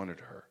wanted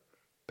her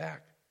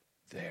back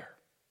there.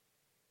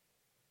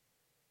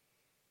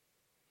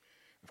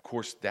 Of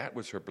course, that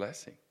was her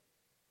blessing.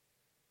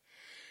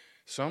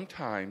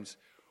 Sometimes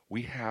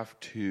we have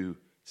to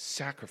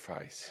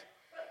sacrifice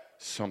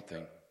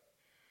something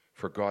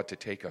for God to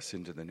take us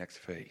into the next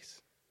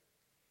phase.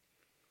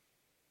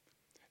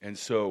 And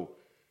so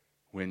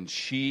when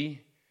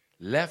she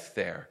left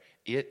there,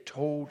 it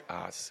told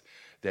us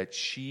that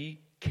she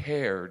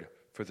cared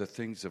for the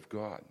things of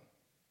God.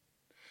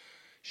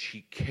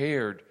 She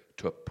cared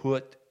to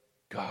put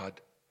God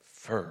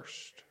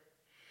first.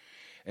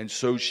 And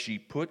so she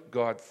put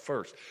God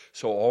first.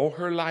 So all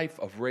her life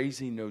of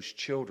raising those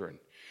children,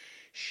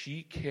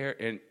 she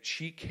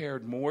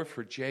cared more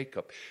for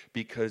Jacob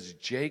because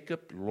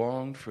Jacob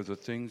longed for the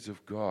things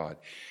of God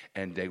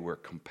and they were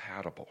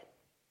compatible.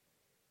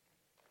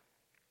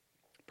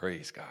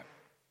 Praise God.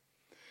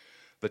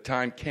 The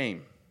time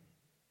came.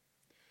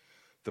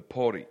 The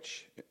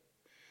porridge.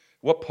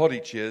 What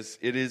porridge is?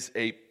 It is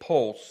a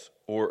pulse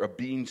or a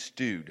bean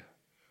stewed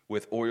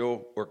with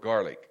oil or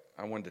garlic.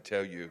 I wanted to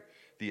tell you,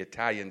 the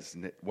Italians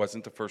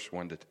wasn't the first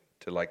one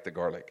to like the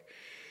garlic.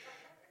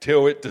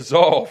 Till it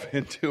dissolved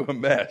into a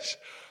mesh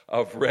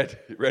of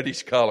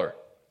reddish color.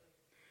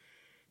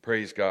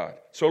 Praise God.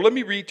 So let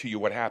me read to you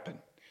what happened.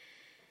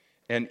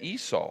 And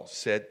Esau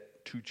said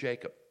to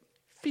Jacob,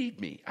 feed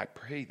me, I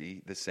pray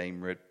thee, the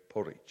same red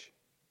porridge.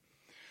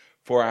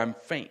 For I'm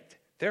faint.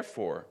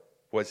 Therefore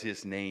was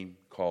his name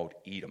called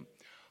Edom.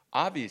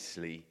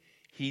 Obviously,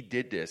 he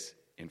did this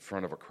in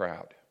front of a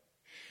crowd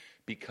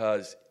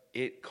because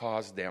it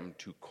caused them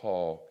to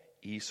call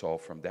Esau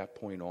from that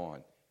point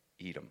on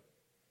Edom.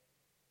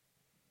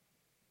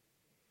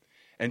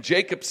 And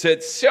Jacob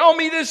said, sell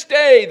me this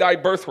day thy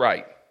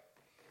birthright.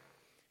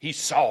 He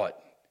saw it.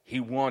 He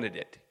wanted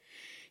it.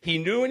 He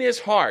knew in his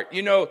heart.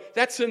 You know,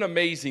 that's an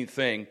amazing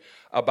thing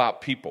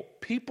about people.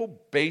 People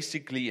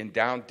basically, and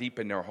down deep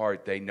in their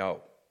heart, they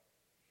know.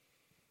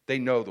 They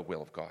know the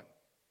will of God.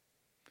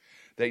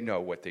 They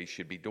know what they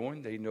should be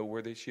doing. They know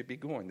where they should be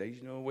going. They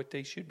know what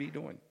they should be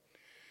doing.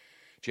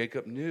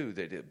 Jacob knew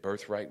that the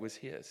birthright was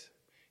his.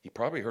 He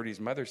probably heard his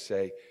mother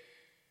say,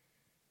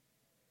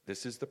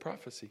 this is the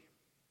prophecy.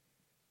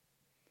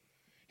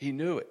 He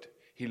knew it.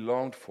 He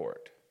longed for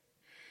it.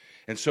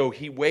 And so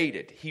he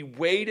waited. He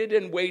waited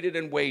and waited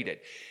and waited.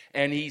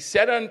 And he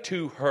said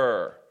unto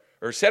her,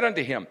 or said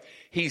unto him,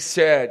 he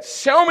said,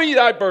 sell me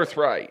thy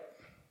birthright.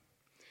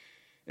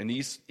 And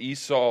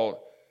Esau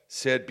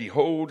said,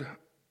 behold,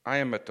 I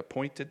am at the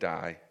point to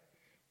die.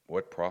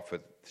 What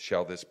profit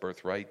shall this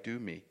birthright do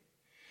me?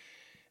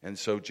 And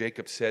so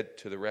Jacob said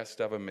to the rest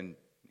of them and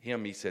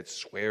him, he said,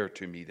 swear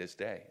to me this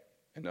day.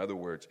 In other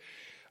words,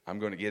 I'm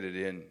going to get it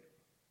in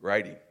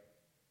writing.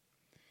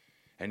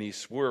 And he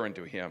swore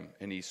unto him,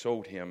 and he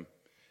sold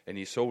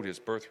his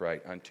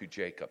birthright unto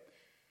Jacob.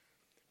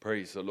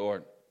 Praise the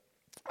Lord.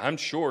 I'm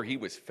sure he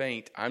was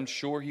faint. I'm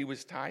sure he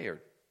was tired.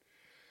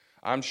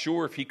 I'm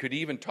sure if he could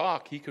even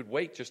talk, he could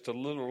wait just a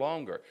little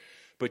longer.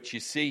 But you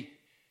see,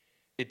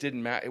 it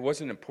didn't matter. It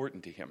wasn't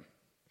important to him.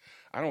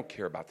 I don't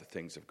care about the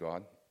things of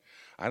God.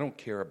 I don't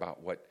care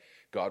about what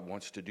God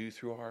wants to do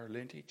through our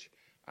lineage.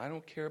 I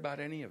don't care about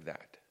any of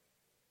that.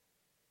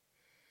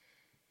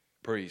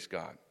 Praise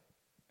God.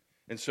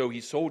 And so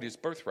he sold his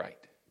birthright.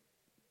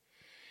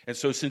 And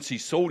so since he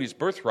sold his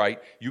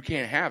birthright, you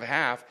can't have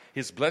half.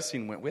 His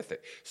blessing went with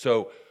it.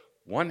 So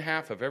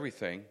 1/2 of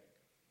everything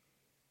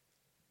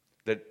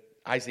that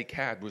Isaac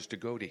had was to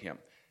go to him.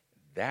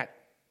 That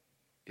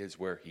is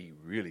where he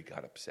really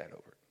got upset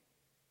over it.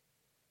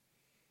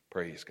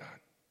 Praise God.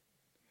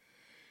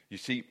 You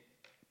see,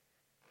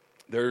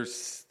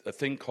 there's a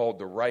thing called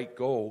the right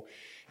goal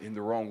in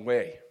the wrong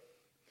way.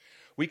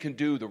 We can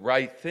do the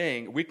right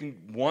thing. We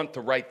can want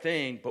the right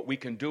thing, but we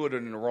can do it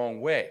in the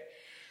wrong way.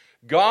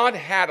 God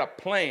had a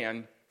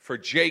plan for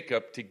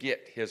Jacob to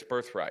get his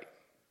birthright.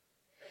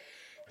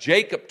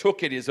 Jacob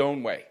took it his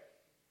own way.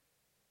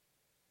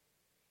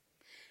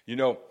 You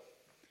know,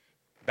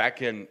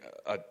 back in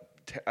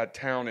a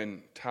town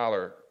in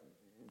Tyler,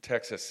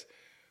 Texas,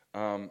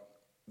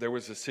 there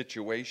was a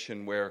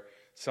situation where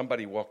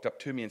somebody walked up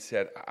to me and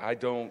said, I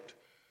don't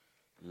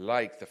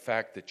like the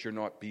fact that you're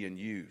not being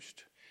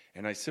used.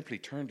 And I simply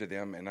turned to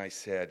them and I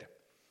said,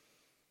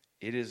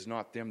 it is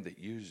not them that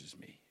uses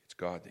me. It's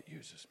God that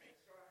uses me.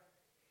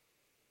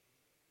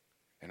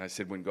 And I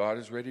said, when God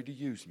is ready to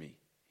use me,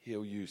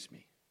 he'll use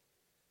me.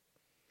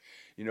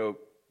 You know,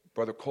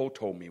 Brother Cole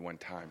told me one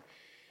time,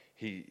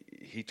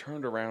 he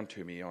turned around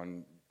to me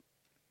on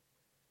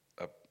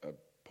a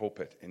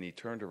pulpit, and he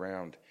turned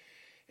around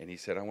and he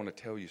said, I want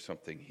to tell you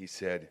something. He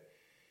said,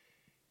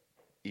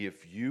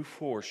 if you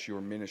force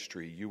your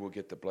ministry, you will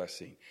get the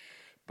blessing.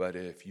 But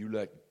if you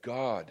let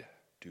God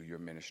do your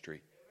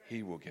ministry,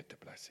 he will get the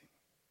blessing.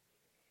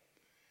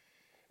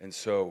 And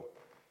so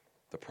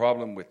the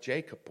problem with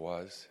Jacob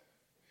was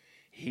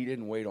he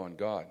didn't wait on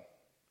God.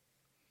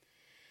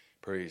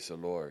 Praise the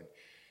Lord.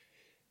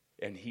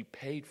 And he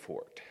paid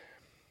for it.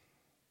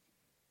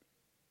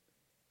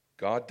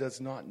 God does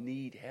not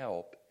need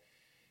help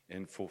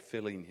in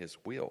fulfilling his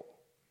will.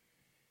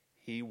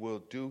 He will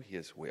do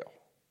his will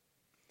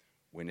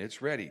when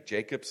it's ready.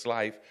 Jacob's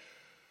life,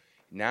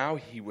 now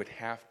he would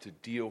have to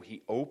deal.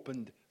 He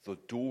opened the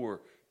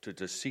door to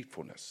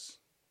deceitfulness.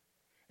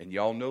 And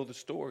y'all know the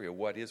story of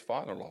what his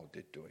father-in-law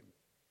did to him.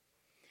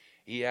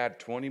 He had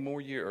 20 more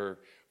years, or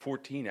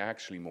 14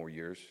 actually more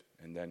years,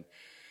 and then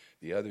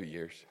the other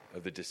years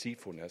of the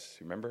deceitfulness.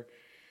 Remember?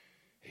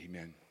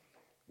 Amen.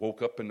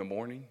 Woke up in the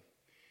morning,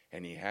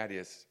 and he had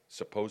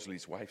supposedly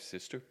his wife's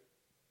sister.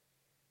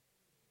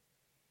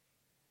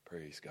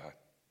 Praise God.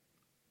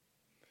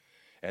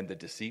 And the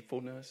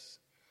deceitfulness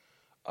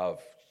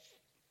of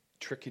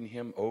tricking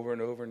him over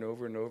and over and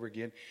over and over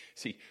again.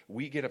 See,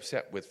 we get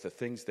upset with the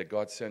things that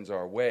God sends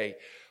our way,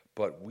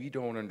 but we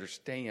don't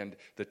understand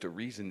that the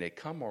reason they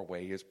come our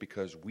way is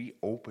because we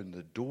open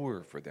the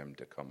door for them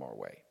to come our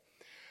way.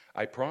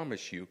 I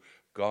promise you,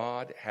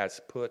 God has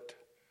put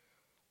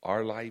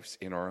our lives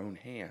in our own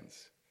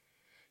hands.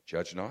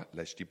 Judge not,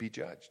 lest you be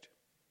judged.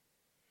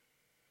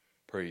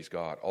 Praise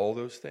God. All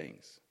those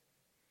things.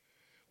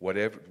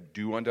 Whatever,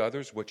 do unto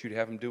others what you'd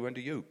have them do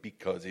unto you,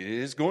 because it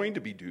is going to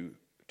be due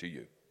to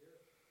you.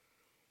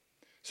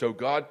 So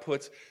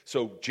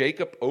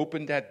Jacob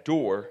opened that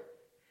door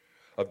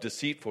of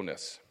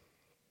deceitfulness.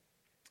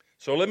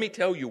 So let me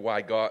tell you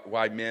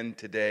why men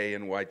today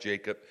and why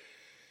Jacob,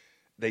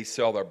 they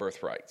sell their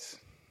birthrights.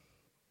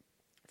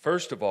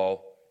 First of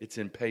all, it's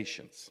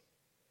impatience.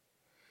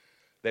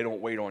 They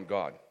don't wait on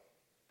God.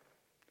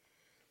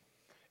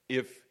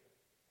 If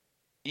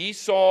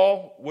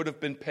Esau would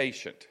have been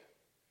patient,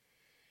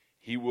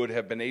 he would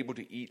have been able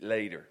to eat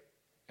later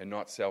and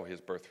not sell his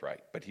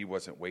birthright, but he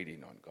wasn't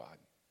waiting on God.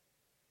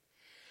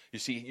 You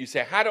see, you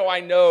say, how do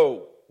I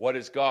know what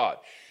is God?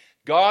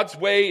 God's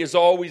way is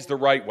always the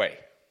right way,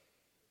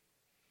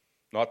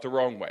 not the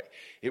wrong way.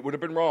 It would have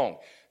been wrong.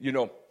 You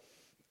know,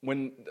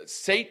 when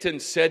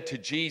Satan said to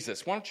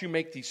Jesus, why don't you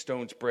make these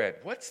stones bread?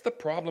 What's the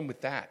problem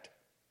with that?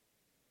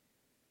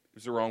 It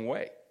was the wrong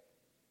way.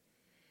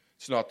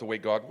 It's not the way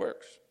God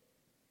works.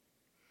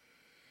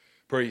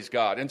 Praise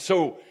God. And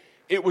so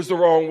it was the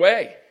wrong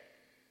way.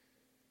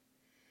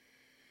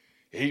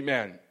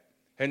 Amen.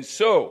 And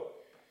so,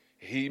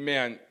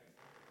 amen.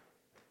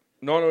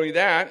 Not only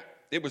that,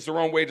 it was the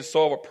wrong way to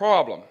solve a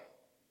problem.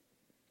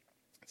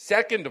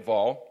 Second of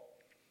all,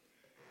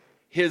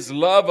 his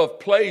love of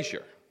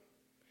pleasure.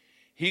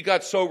 He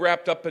got so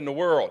wrapped up in the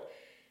world.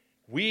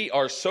 We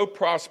are so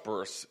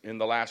prosperous in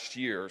the last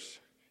years.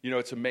 You know,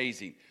 it's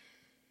amazing.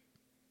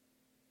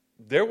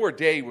 There were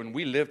days when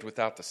we lived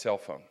without the cell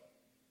phone.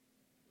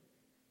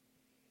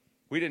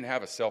 We didn't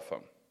have a cell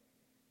phone.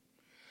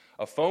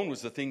 A phone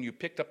was the thing you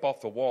picked up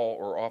off the wall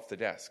or off the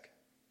desk.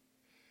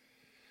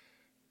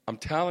 I'm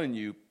telling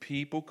you,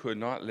 people could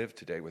not live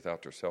today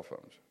without their cell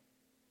phones.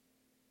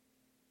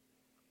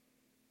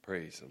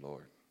 Praise the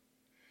Lord.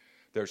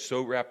 They're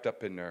so wrapped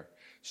up in there.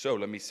 So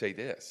let me say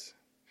this.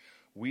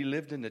 We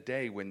lived in a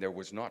day when there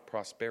was not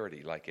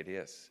prosperity like it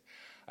is.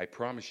 I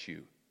promise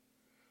you,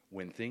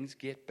 when things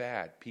get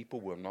bad, people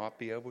will not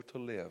be able to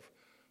live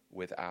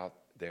without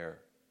their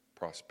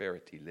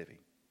prosperity living.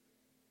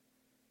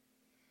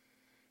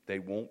 They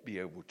won't be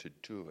able to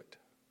do it.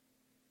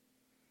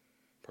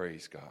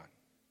 Praise God.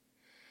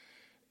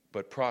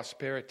 But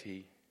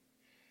prosperity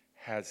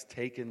has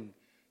taken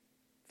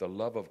the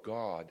love of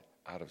God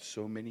out of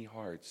so many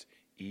hearts,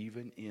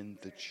 even in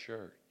the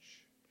church.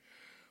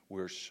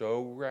 We're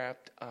so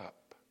wrapped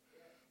up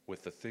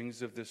with the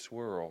things of this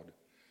world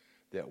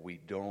that we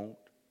don't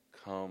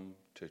come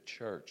to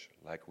church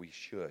like we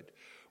should.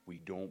 We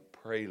don't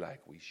pray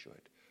like we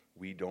should.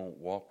 We don't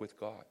walk with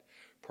God.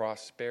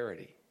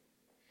 Prosperity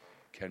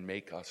can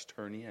make us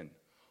turn in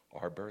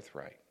our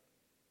birthright.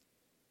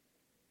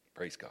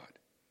 Praise God.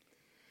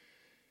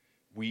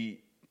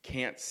 We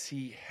can't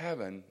see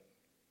heaven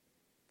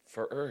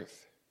for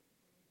earth.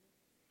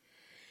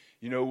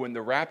 You know, when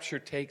the rapture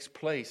takes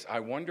place, I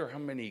wonder how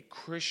many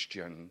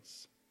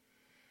Christians,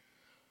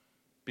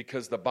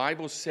 because the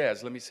Bible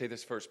says, let me say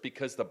this first,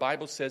 because the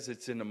Bible says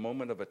it's in a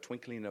moment of a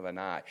twinkling of an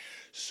eye.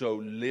 So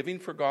living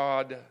for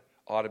God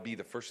ought to be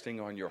the first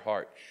thing on your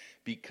heart.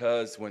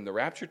 Because when the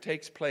rapture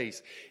takes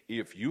place,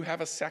 if you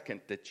have a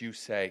second that you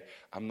say,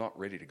 I'm not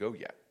ready to go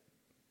yet,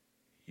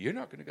 you're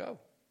not going to go.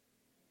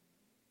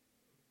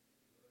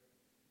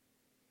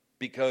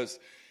 Because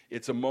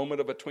it's a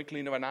moment of a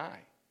twinkling of an eye.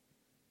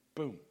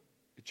 Boom.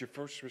 It's your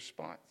first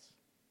response.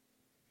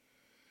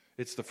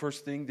 It's the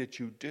first thing that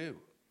you do.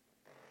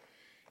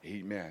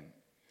 Amen.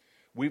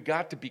 We've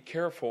got to be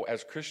careful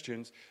as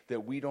Christians that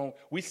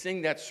we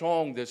sing that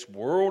song, "This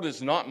world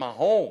is not my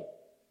home.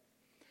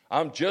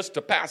 I'm just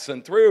a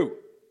passing through."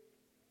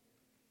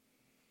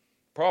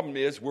 Problem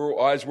is,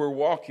 as we're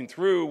walking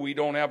through, we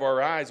don't have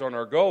our eyes on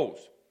our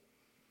goals.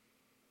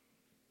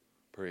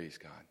 Praise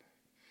God.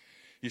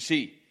 You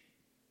see,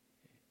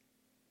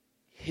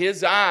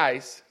 his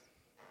eyes,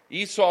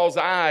 Esau's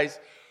eyes,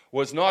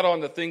 was not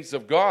on the things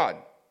of God.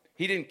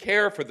 He didn't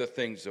care for the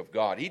things of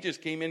God. He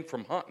just came in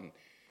from hunting.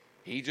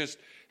 He just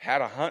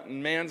had a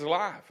hunting man's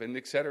life, and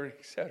et cetera,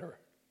 et cetera.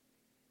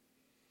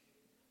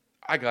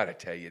 I got to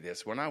tell you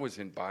this. When I was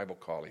in Bible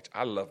college,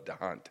 I loved to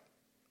hunt.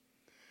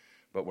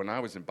 But when I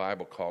was in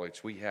Bible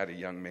college, we had a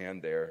young man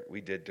there. We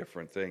did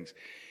different things.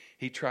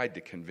 He tried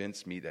to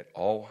convince me that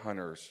all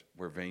hunters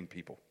were vain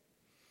people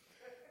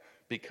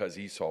because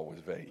Esau was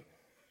vain.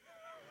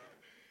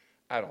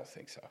 I don't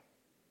think so.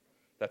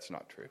 That's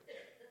not true.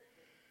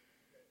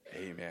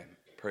 Amen.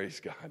 Praise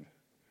God.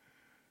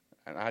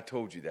 And I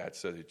told you that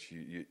so that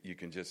you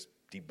can just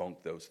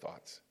debunk those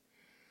thoughts.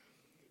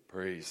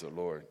 Praise the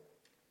Lord.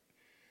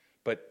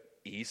 But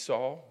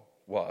Esau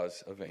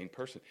was a vain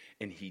person,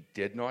 and he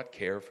did not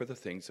care for the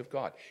things of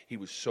God. He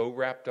was so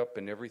wrapped up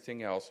in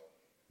everything else.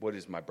 What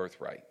is my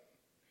birthright?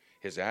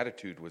 His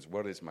attitude was,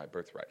 what is my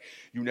birthright?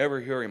 You never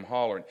hear him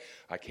hollering,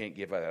 I can't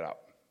give that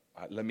up.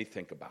 Let me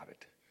think about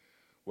it.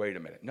 Wait a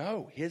minute.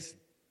 No,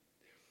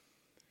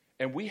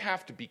 and we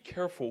have to be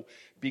careful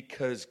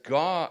because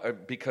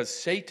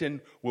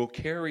Satan will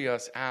carry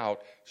us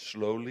out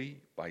slowly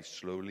by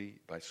slowly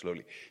by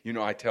slowly. You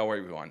know, I tell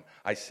everyone,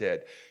 I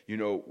said, you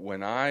know,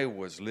 when I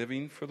was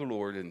living for the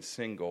Lord and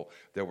single,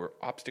 there were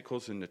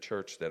obstacles in the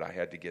church that I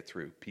had to get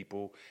through.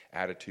 People,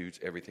 attitudes,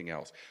 everything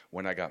else.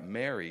 When I got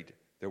married,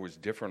 there was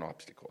different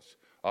obstacles.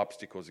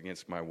 Obstacles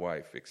against my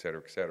wife, et cetera,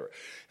 et cetera.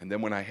 And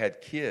then when I had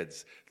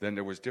kids, then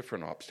there was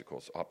different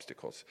obstacles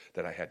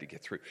that I had to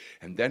get through.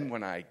 And then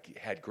when I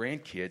had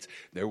grandkids,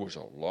 there was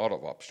a lot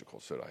of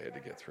obstacles that I had to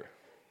get through.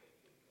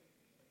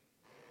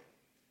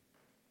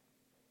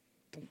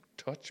 Don't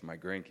touch my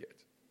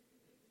grandkids.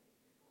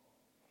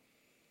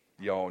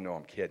 Y'all know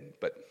I'm kidding.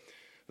 But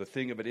the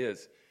thing of it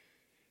is,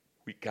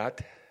 we got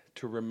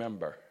to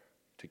remember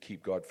to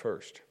keep God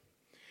first.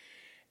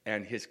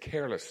 And his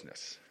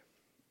carelessness.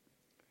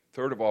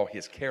 Third of all,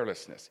 his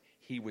carelessness.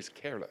 He was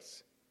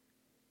careless.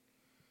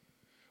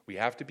 We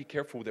have to be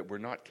careful that we're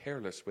not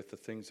careless with the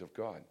things of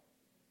God.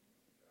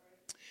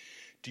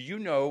 Do you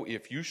know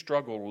if you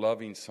struggle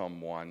loving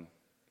someone,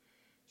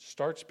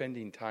 start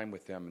spending time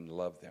with them and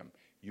love them.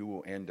 You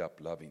will end up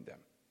loving them.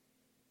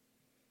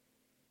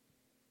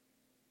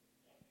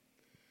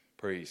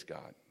 Praise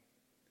God.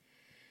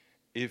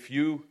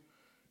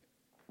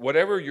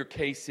 Whatever your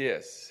case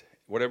is,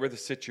 whatever the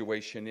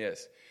situation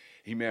is,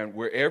 amen,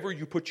 wherever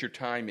you put your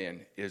time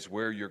in is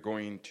where you're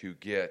going to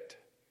get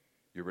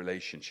your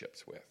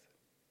relationships with.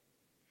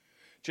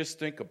 Just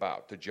think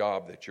about the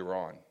job that you're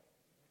on.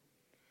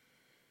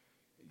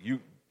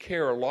 You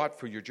care a lot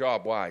for your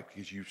job. Why?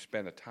 Because you've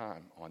spent a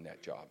time on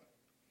that job.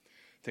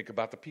 Think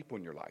about the people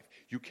in your life.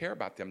 You care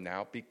about them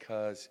now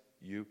because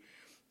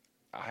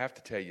I have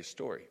to tell you a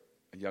story.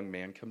 A young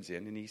man comes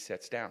in and he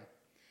sits down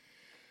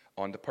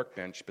on the park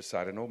bench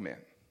beside an old man.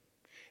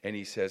 And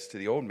he says to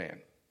the old man,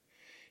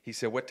 he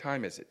said, what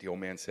time is it? The old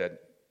man said,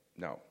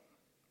 no.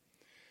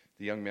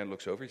 The young man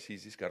looks over, he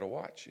sees he's got a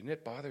watch, and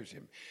it bothers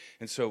him.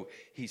 And so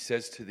he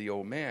says to the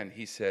old man,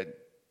 he said,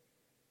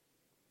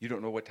 you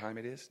don't know what time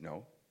it is?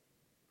 No.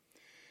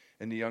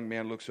 And the young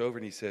man looks over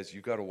and he says,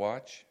 you got a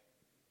watch?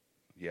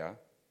 Yeah.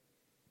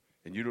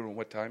 And you don't know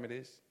what time it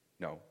is?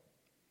 No.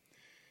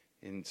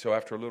 And so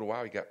after a little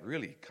while, he got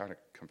really kind of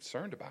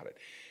concerned about it.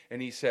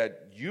 And he said,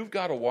 you've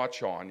got a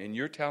watch on, and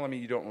you're telling me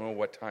you don't know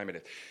what time it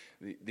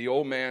is. The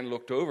old man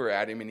looked over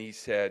at him and he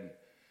said,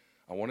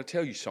 I want to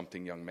tell you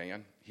something, young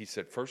man. He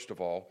said, first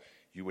of all,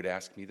 you would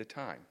ask me the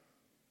time.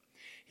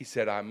 He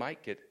said, I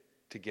might get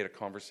a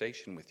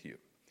conversation with you.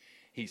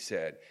 He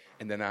said,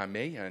 and then I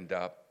may end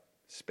up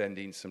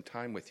spending some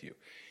time with you.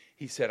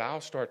 He said,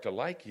 I'll start to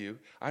like you.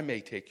 I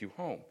may take you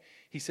home.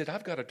 He said,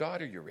 I've got a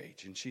daughter your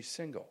age, and she's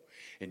single.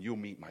 And you'll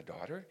meet my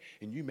daughter,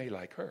 and you may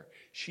like her.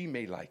 She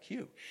may like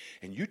you.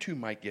 And you two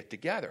might get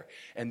together.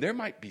 And there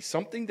might be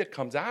something that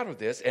comes out of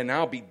this, and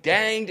I'll be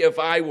danged if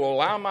I will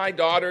allow my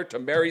daughter to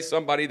marry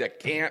somebody that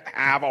can't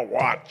have a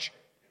watch.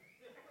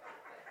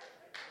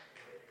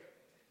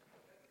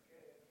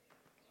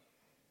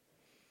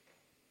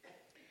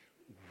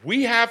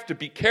 We have to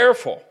be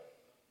careful.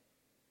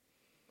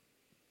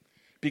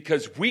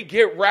 Because we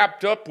get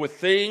wrapped up with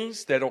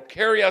things that will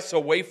carry us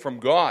away from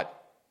God.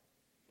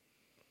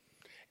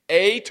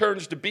 A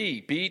turns to B.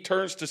 B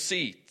turns to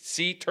C.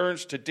 C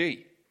turns to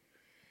D.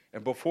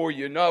 And before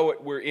you know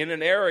it, we're in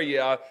an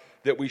area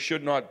that we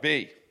should not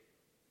be.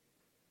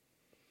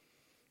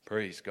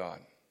 Praise God.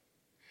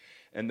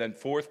 And then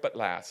fourth but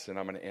last, and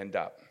I'm going to end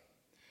up.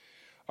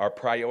 Our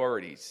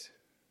priorities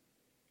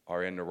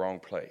are in the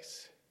wrong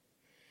place.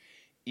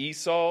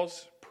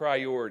 Esau's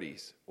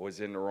priorities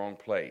was in the wrong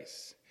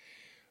place.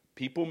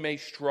 People may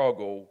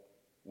struggle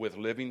with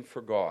living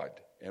for God.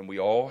 And we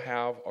all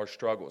have our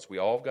struggles. We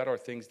all got our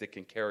things that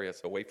can carry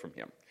us away from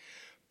him.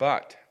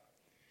 But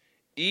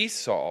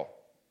Esau,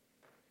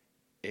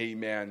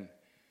 amen,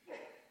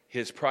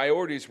 his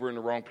priorities were in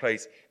the wrong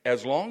place.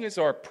 As long as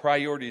our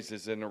priorities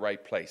is in the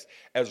right place,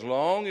 as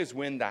long as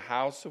when the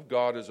house of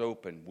God is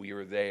open, we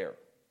are there.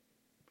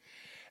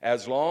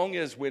 As long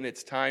as when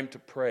it's time to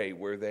pray,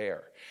 we're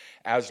there.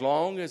 As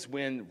long as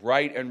when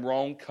right and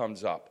wrong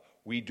comes up,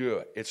 we do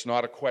it. It's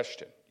not a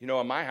question. You know,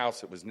 in my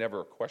house, it was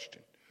never a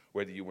question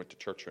whether you went to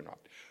church or not.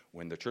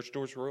 When the church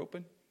doors were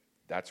open,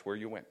 that's where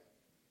you went.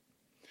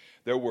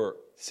 There were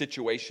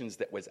situations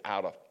that was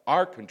out of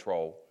our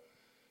control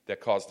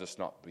that caused us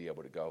not to be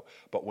able to go.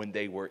 But when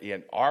they were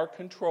in our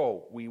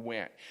control, we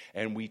went.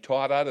 And we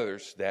taught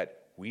others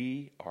that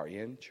we are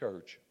in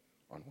church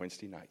on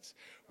Wednesday nights.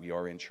 We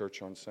are in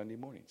church on Sunday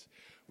mornings.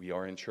 We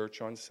are in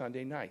church on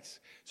Sunday nights.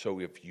 So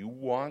if you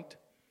want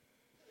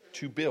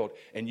to build,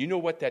 and you know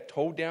what that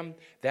told them?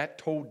 That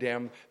told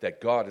them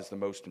that God is the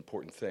most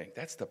important thing.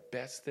 That's the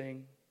best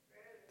thing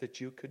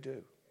that you could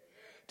do,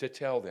 to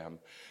tell them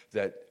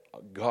that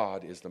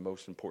God is the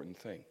most important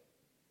thing.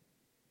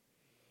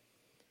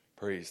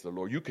 Praise the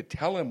Lord. You could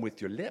tell him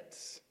with your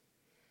lips,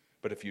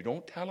 but if you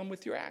don't tell him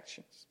with your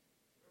actions,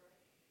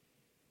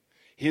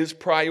 his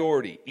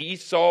priority,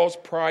 Esau's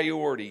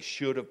priority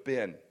should have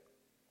been,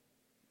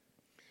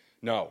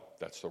 no,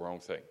 that's the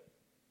wrong thing.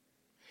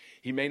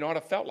 He may not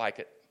have felt like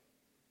it.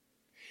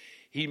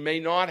 He may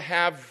not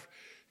have,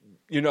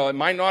 it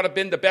might not have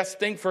been the best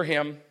thing for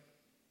him,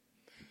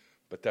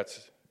 but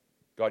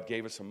God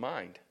gave us a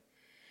mind.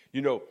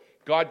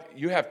 God,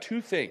 you have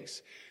two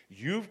things.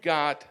 You've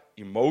got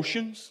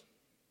emotions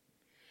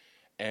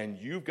and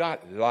you've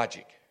got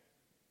logic.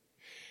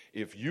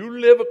 If you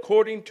live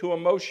according to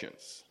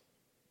emotions,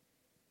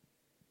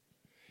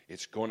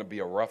 it's going to be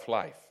a rough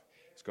life.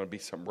 It's going to be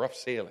some rough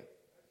sailing.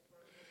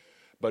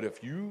 But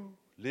if you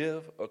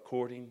live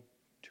according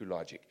to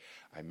logic,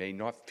 I may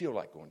not feel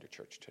like going to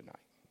church tonight.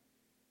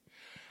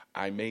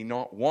 I may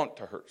not want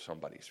to hurt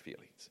somebody's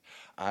feelings.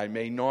 I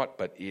may not,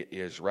 but it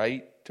is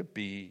right to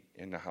be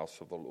in the house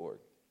of the Lord.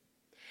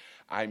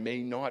 I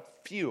may not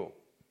feel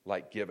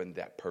like giving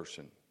that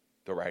person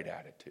the right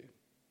attitude.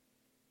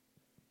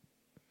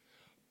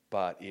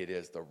 But it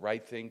is the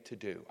right thing to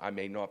do. I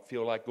may not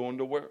feel like going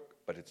to work,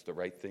 but it's the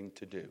right thing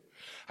to do.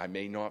 I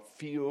may not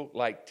feel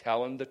like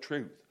telling the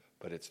truth,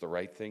 but it's the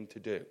right thing to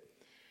do.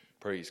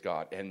 Praise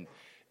God. And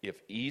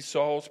if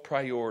Esau's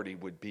priority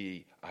would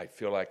be, I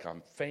feel like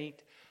I'm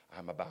faint,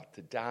 I'm about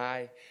to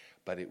die,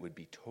 but it would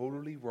be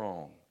totally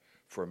wrong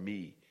for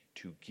me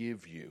to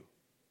give you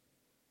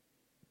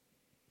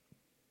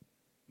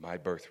my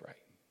birthright.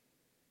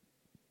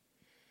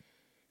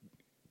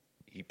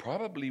 He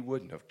probably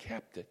wouldn't have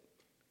kept it.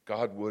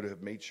 God would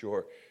have made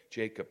sure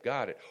Jacob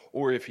got it.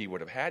 Or if he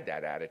would have had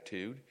that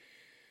attitude,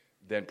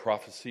 then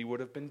prophecy would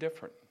have been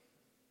different.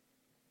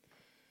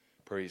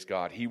 Praise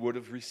God. He would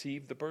have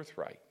received the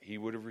birthright. He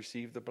would have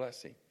received the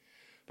blessing.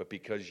 But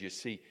because you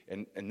see,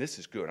 and this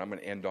is good, I'm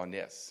going to end on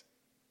this.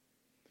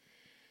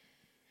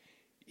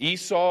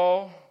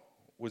 Esau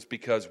was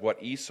because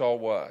what Esau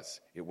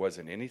was. It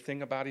wasn't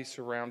anything about his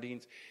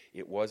surroundings.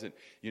 It wasn't,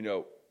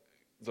 the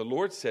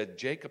Lord said,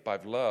 Jacob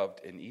I've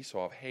loved and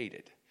Esau I've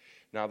hated.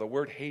 Now the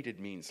word hated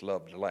means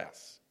loved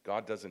less.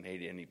 God doesn't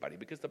hate anybody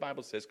because the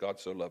Bible says God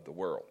so loved the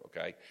world,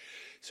 okay?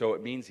 So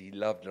it means he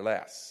loved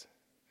less.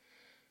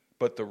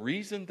 But the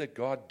reason that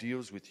God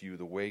deals with you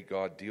the way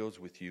God deals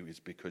with you is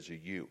because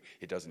of you.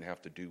 It doesn't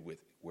have to do with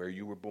where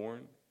you were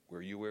born,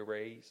 where you were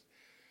raised,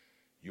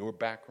 your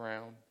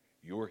background,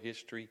 your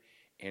history,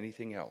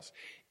 anything else.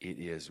 It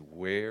is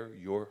where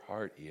your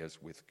heart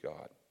is with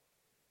God.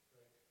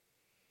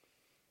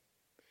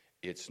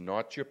 It's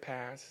not your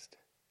past.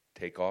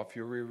 Take off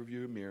your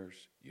rearview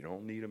mirrors. You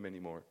don't need them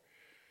anymore.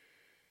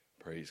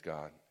 Praise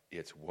God.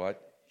 It's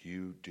what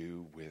you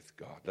do with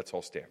God. Let's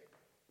all stand.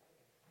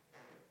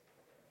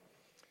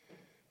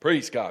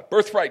 Praise God.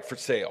 Birthright for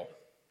sale.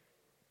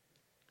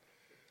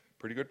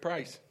 Pretty good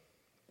price.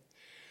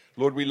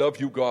 Lord, we love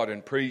you, God,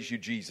 and praise you,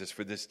 Jesus,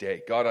 for this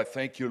day. God, I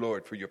thank you,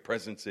 Lord, for your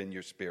presence in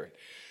your spirit.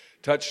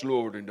 Touch,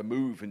 Lord, and to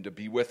move and to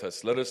be with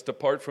us. Let us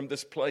depart from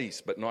this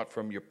place, but not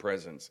from your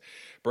presence.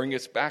 Bring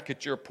us back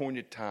at your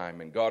appointed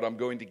time. And God, I'm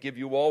going to give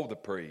you all the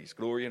praise,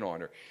 glory, and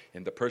honor.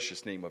 In the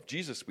precious name of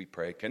Jesus we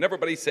pray. Can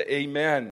everybody say amen?